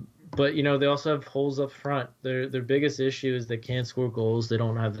 But, they also have holes up front. Their biggest issue is they can't score goals. They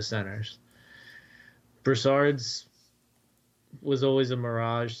don't have the centers. Broussard's was always a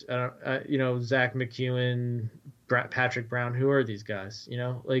mirage. Zach McEwen, Patrick Brown, who are these guys?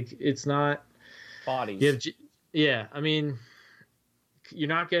 It's not bodies. I mean, you're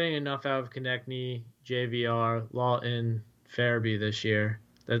not getting enough out of Konechny, JVR, Lawton, Farabee this year.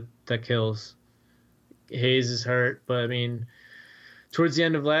 That kills. Hayes is hurt, but I mean, towards the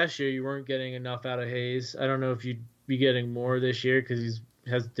end of last year, you weren't getting enough out of Hayes. I don't know if you'd be getting more this year because he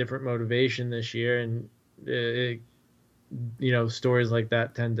has different motivation this year, and stories like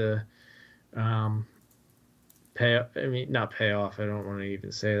that tend to not pay off. I don't want to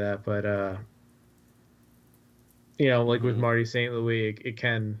even say that, but with Marty St. Louis, it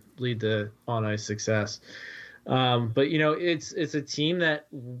can lead to on ice success. But it's a team that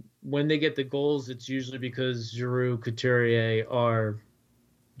when they get the goals, it's usually because Giroux, Couturier are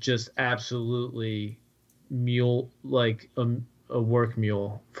just absolutely a work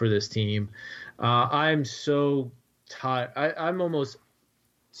mule for this team. I'm so tired. I'm almost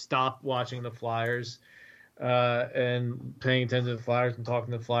stopped watching the Flyers and paying attention to the Flyers and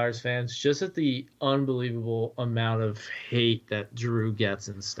talking to Flyers fans just at the unbelievable amount of hate that Giroux gets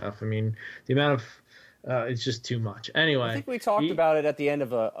and stuff. I mean, the amount of it's just too much. Anyway, I think we talked about it at the end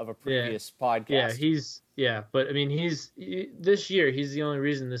of a previous podcast. But I mean, this year he's the only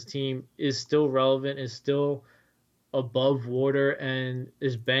reason this team is still relevant, is still above water, and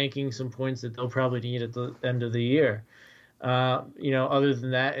is banking some points that they'll probably need at the end of the year. Other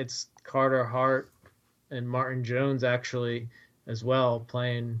than that, it's Carter Hart and Martin Jones actually as well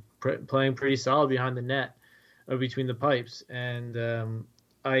playing pretty solid behind the net or between the pipes, and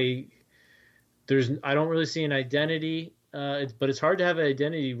I don't really see an identity, but it's hard to have an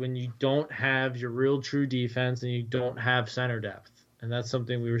identity when you don't have your real true defense and you don't have center depth. And that's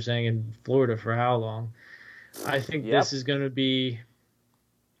something we were saying in Florida for how long. I think this is going to be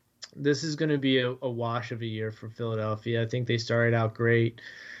a wash of a year for Philadelphia. I think they started out great.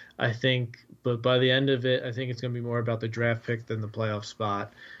 But by the end of it, I think it's going to be more about the draft pick than the playoff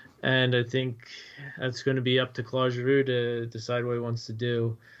spot. And I think that's going to be up to Claude Giroux to decide what he wants to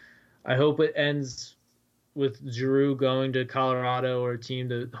do. I hope it ends with Giroux going to Colorado or a team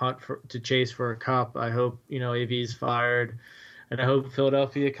to chase for a cup. I hope AV's fired, and I hope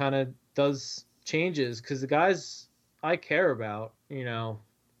Philadelphia kind of does changes because the guys I care about,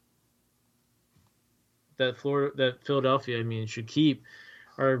 that Philadelphia, should keep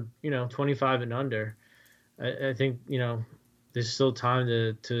are 25 and under. I think there's still time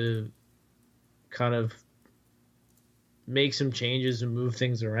to kind of make some changes and move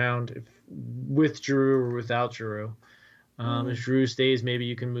things around with Drew or without Drew. If Drew stays, maybe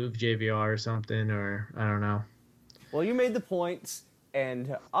you can move JVR or something, or I don't know. Well, you made the points,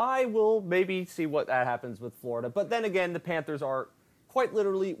 and I will maybe see what that happens with Florida. But then again, the Panthers are quite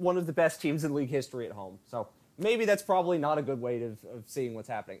literally one of the best teams in league history at home. So maybe that's probably not a good way of seeing what's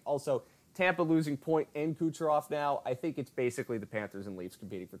happening. Also, Tampa losing Point and Kucherov now, I think it's basically the Panthers and Leafs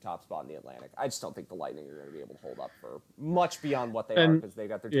competing for top spot in the Atlantic. I just don't think the Lightning are going to be able to hold up for much beyond what they are because they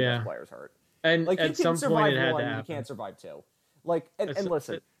got their two best players hurt. And like, at some point, it had to happen. You can't survive two. Like, and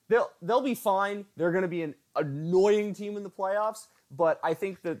listen, they'll be fine. They're going to be an annoying team in the playoffs. But I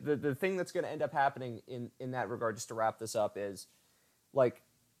think the thing that's going to end up happening in that regard, just to wrap this up, is like,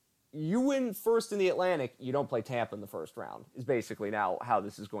 you win first in the Atlantic, you don't play Tampa in the first round, is basically now how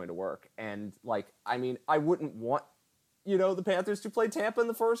this is going to work. And, like, I wouldn't want, the Panthers to play Tampa in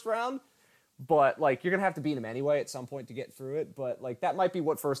the first round, but, like, you're going to have to beat them anyway at some point to get through it. But, like, that might be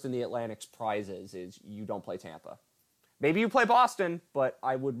what first in the Atlantic's prize is you don't play Tampa. Maybe you play Boston, but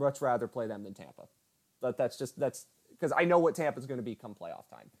I would much rather play them than Tampa. But that's because I know what Tampa's going to be come playoff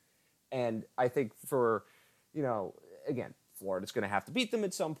time. And I think for, again, Florida's going to have to beat them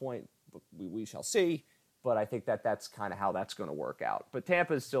at some point. But we shall see. But I think that's kind of how that's going to work out. But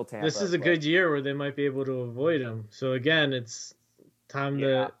Tampa is still Tampa. This is a good year where they might be able to avoid them. So, again, it's time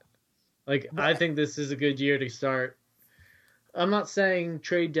to – I think this is a good year to start. I'm not saying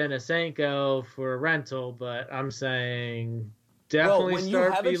trade Denisenko for a rental, but I'm saying definitely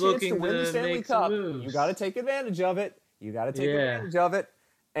start be looking to win the Stanley Cup. You got to take advantage of it.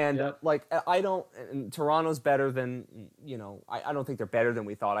 And and Toronto's better than, I don't think they're better than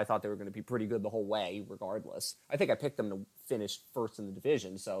we thought. I thought they were going to be pretty good the whole way, regardless. I think I picked them to finish first in the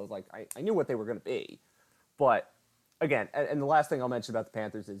division, so I knew what they were going to be. But again, and the last thing I'll mention about the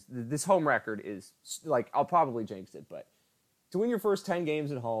Panthers is this home record is I'll probably jinx it, but to win your first 10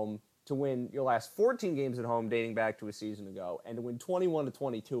 games at home, to win your last 14 games at home dating back to a season ago, and to win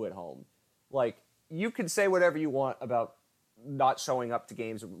 21-22 at home, you can say whatever you want about not showing up to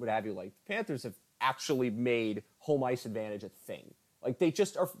games or what have you. The Panthers have actually made home ice advantage a thing. They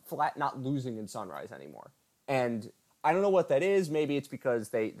just are flat not losing in Sunrise anymore. And I don't know what that is. Maybe it's because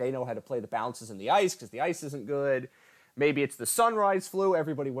they know how to play the bounces in the ice because the ice isn't good. Maybe it's the Sunrise flu.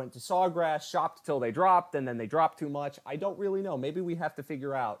 Everybody went to Sawgrass, shopped till they dropped, and then they dropped too much. I don't really know. Maybe we have to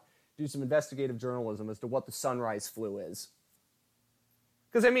figure out, do some investigative journalism as to what the Sunrise flu is.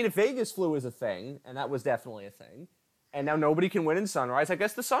 Because, if Vegas flu is a thing, and that was definitely a thing, and now nobody can win in Sunrise, I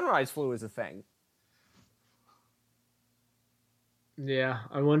guess the Sunrise flu is a thing. Yeah,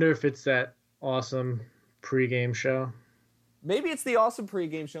 I wonder if it's that awesome pregame show. Maybe it's the awesome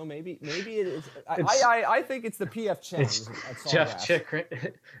pregame show. Maybe it is. I think it's the PF Chang. It's Jeff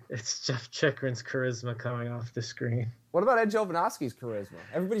Chikrin. It's Jeff Chikrin's charisma coming off the screen. What about Ed Jovanovski's charisma?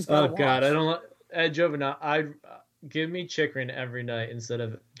 Everybody's got to watch. Oh God, I don't like Ed Jovanovski. I'd give me Chikrin every night instead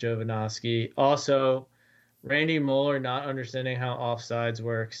of Jovanovski. Also, Randy Moeller not understanding how offsides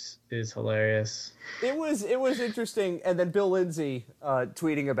works is hilarious. It was interesting, and then Bill Lindsay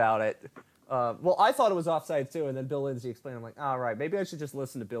tweeting about it. Well, I thought it was offside too, and then Bill Lindsay explained. I'm like, all right, maybe I should just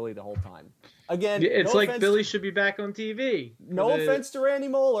listen to Billy the whole time. Again, it's like Billy should be back on TV. No offense to Randy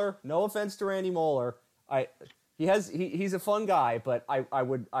Moeller. He's a fun guy, but I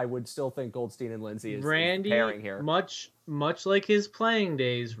would still think Goldstein and Lindsay is pairing here. Much like his playing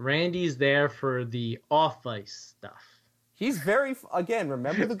days, Randy's there for the off ice stuff. He's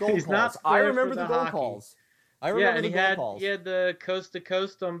remember the goal calls. I remember the goal calls. He had the coast to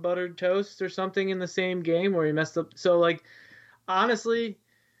coast on buttered toast or something in the same game where he messed up. So honestly,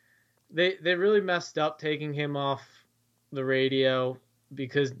 they really messed up taking him off the radio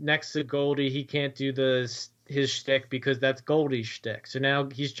because next to Goldie he can't do his shtick because that's Goldie's shtick. So now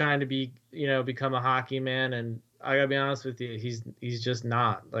he's trying to become a hockey man, and I gotta be honest with you, he's just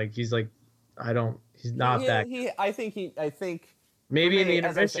not he's not that. I think. Maybe in the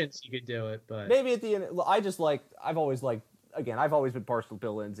intermissions you could do it, but maybe at the end. I've always been partial to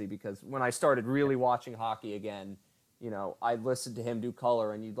Bill Lindsay because when I started really watching hockey again, I listened to him do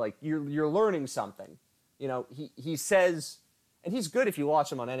color, and you're learning something. He says, and he's good if you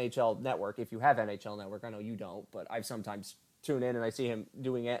watch him on NHL Network. If you have NHL Network, I know you don't, but I sometimes tune in and I see him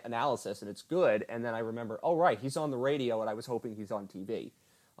doing analysis, and it's good. And then I remember, oh right, he's on the radio, and I was hoping he's on TV.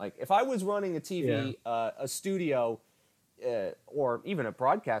 If I was running a TV, a studio. or even a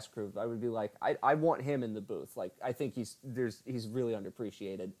broadcast crew, I would be like, I want him in the booth. Like, I think he's really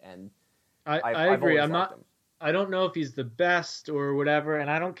underappreciated, and I agree. I'm not. I don't know if he's the best or whatever, and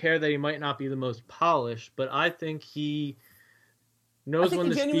I don't care that he might not be the most polished, but I think he knows when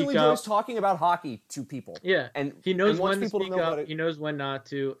to speak up. He genuinely enjoys talking about hockey to people. Yeah, and he knows and when to speak up. He knows when not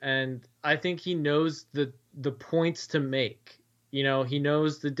to, and I think he knows the points to make. You know, he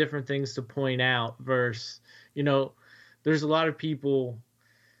knows the different things to point out. Versus, you know, there's a lot of people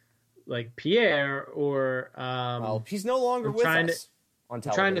like Pierre or well, he's no longer with us on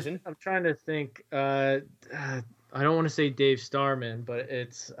television. I'm trying to think. I don't want to say Dave Starman, but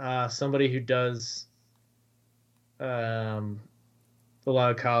it's somebody who does a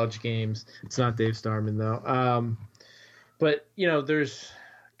lot of college games. It's not Dave Starman though. But you know, that's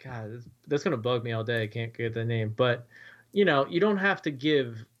gonna bug me all day. I can't get the name, but you know, you don't have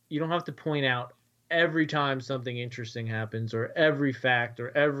to point out every time something interesting happens or every fact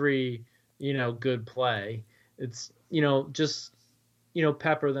or every, you know, good play. It's, you know, just, you know,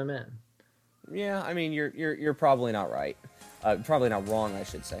 pepper them in. Yeah, I mean, you're probably not right. Probably not wrong, I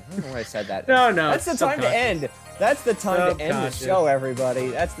should say. I don't know why I said that. No. That's the time to end. That's the time to end the show,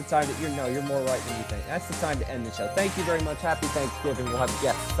 everybody. That's the time that you're more right than you think. That's the time to end the show. Thank you very much. Happy Thanksgiving. We'll have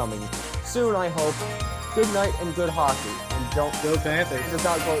guests coming soon, I hope. Good night and good hockey. And don't go Panthers. Just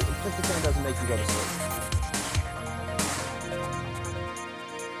the fan doesn't make you go to sleep.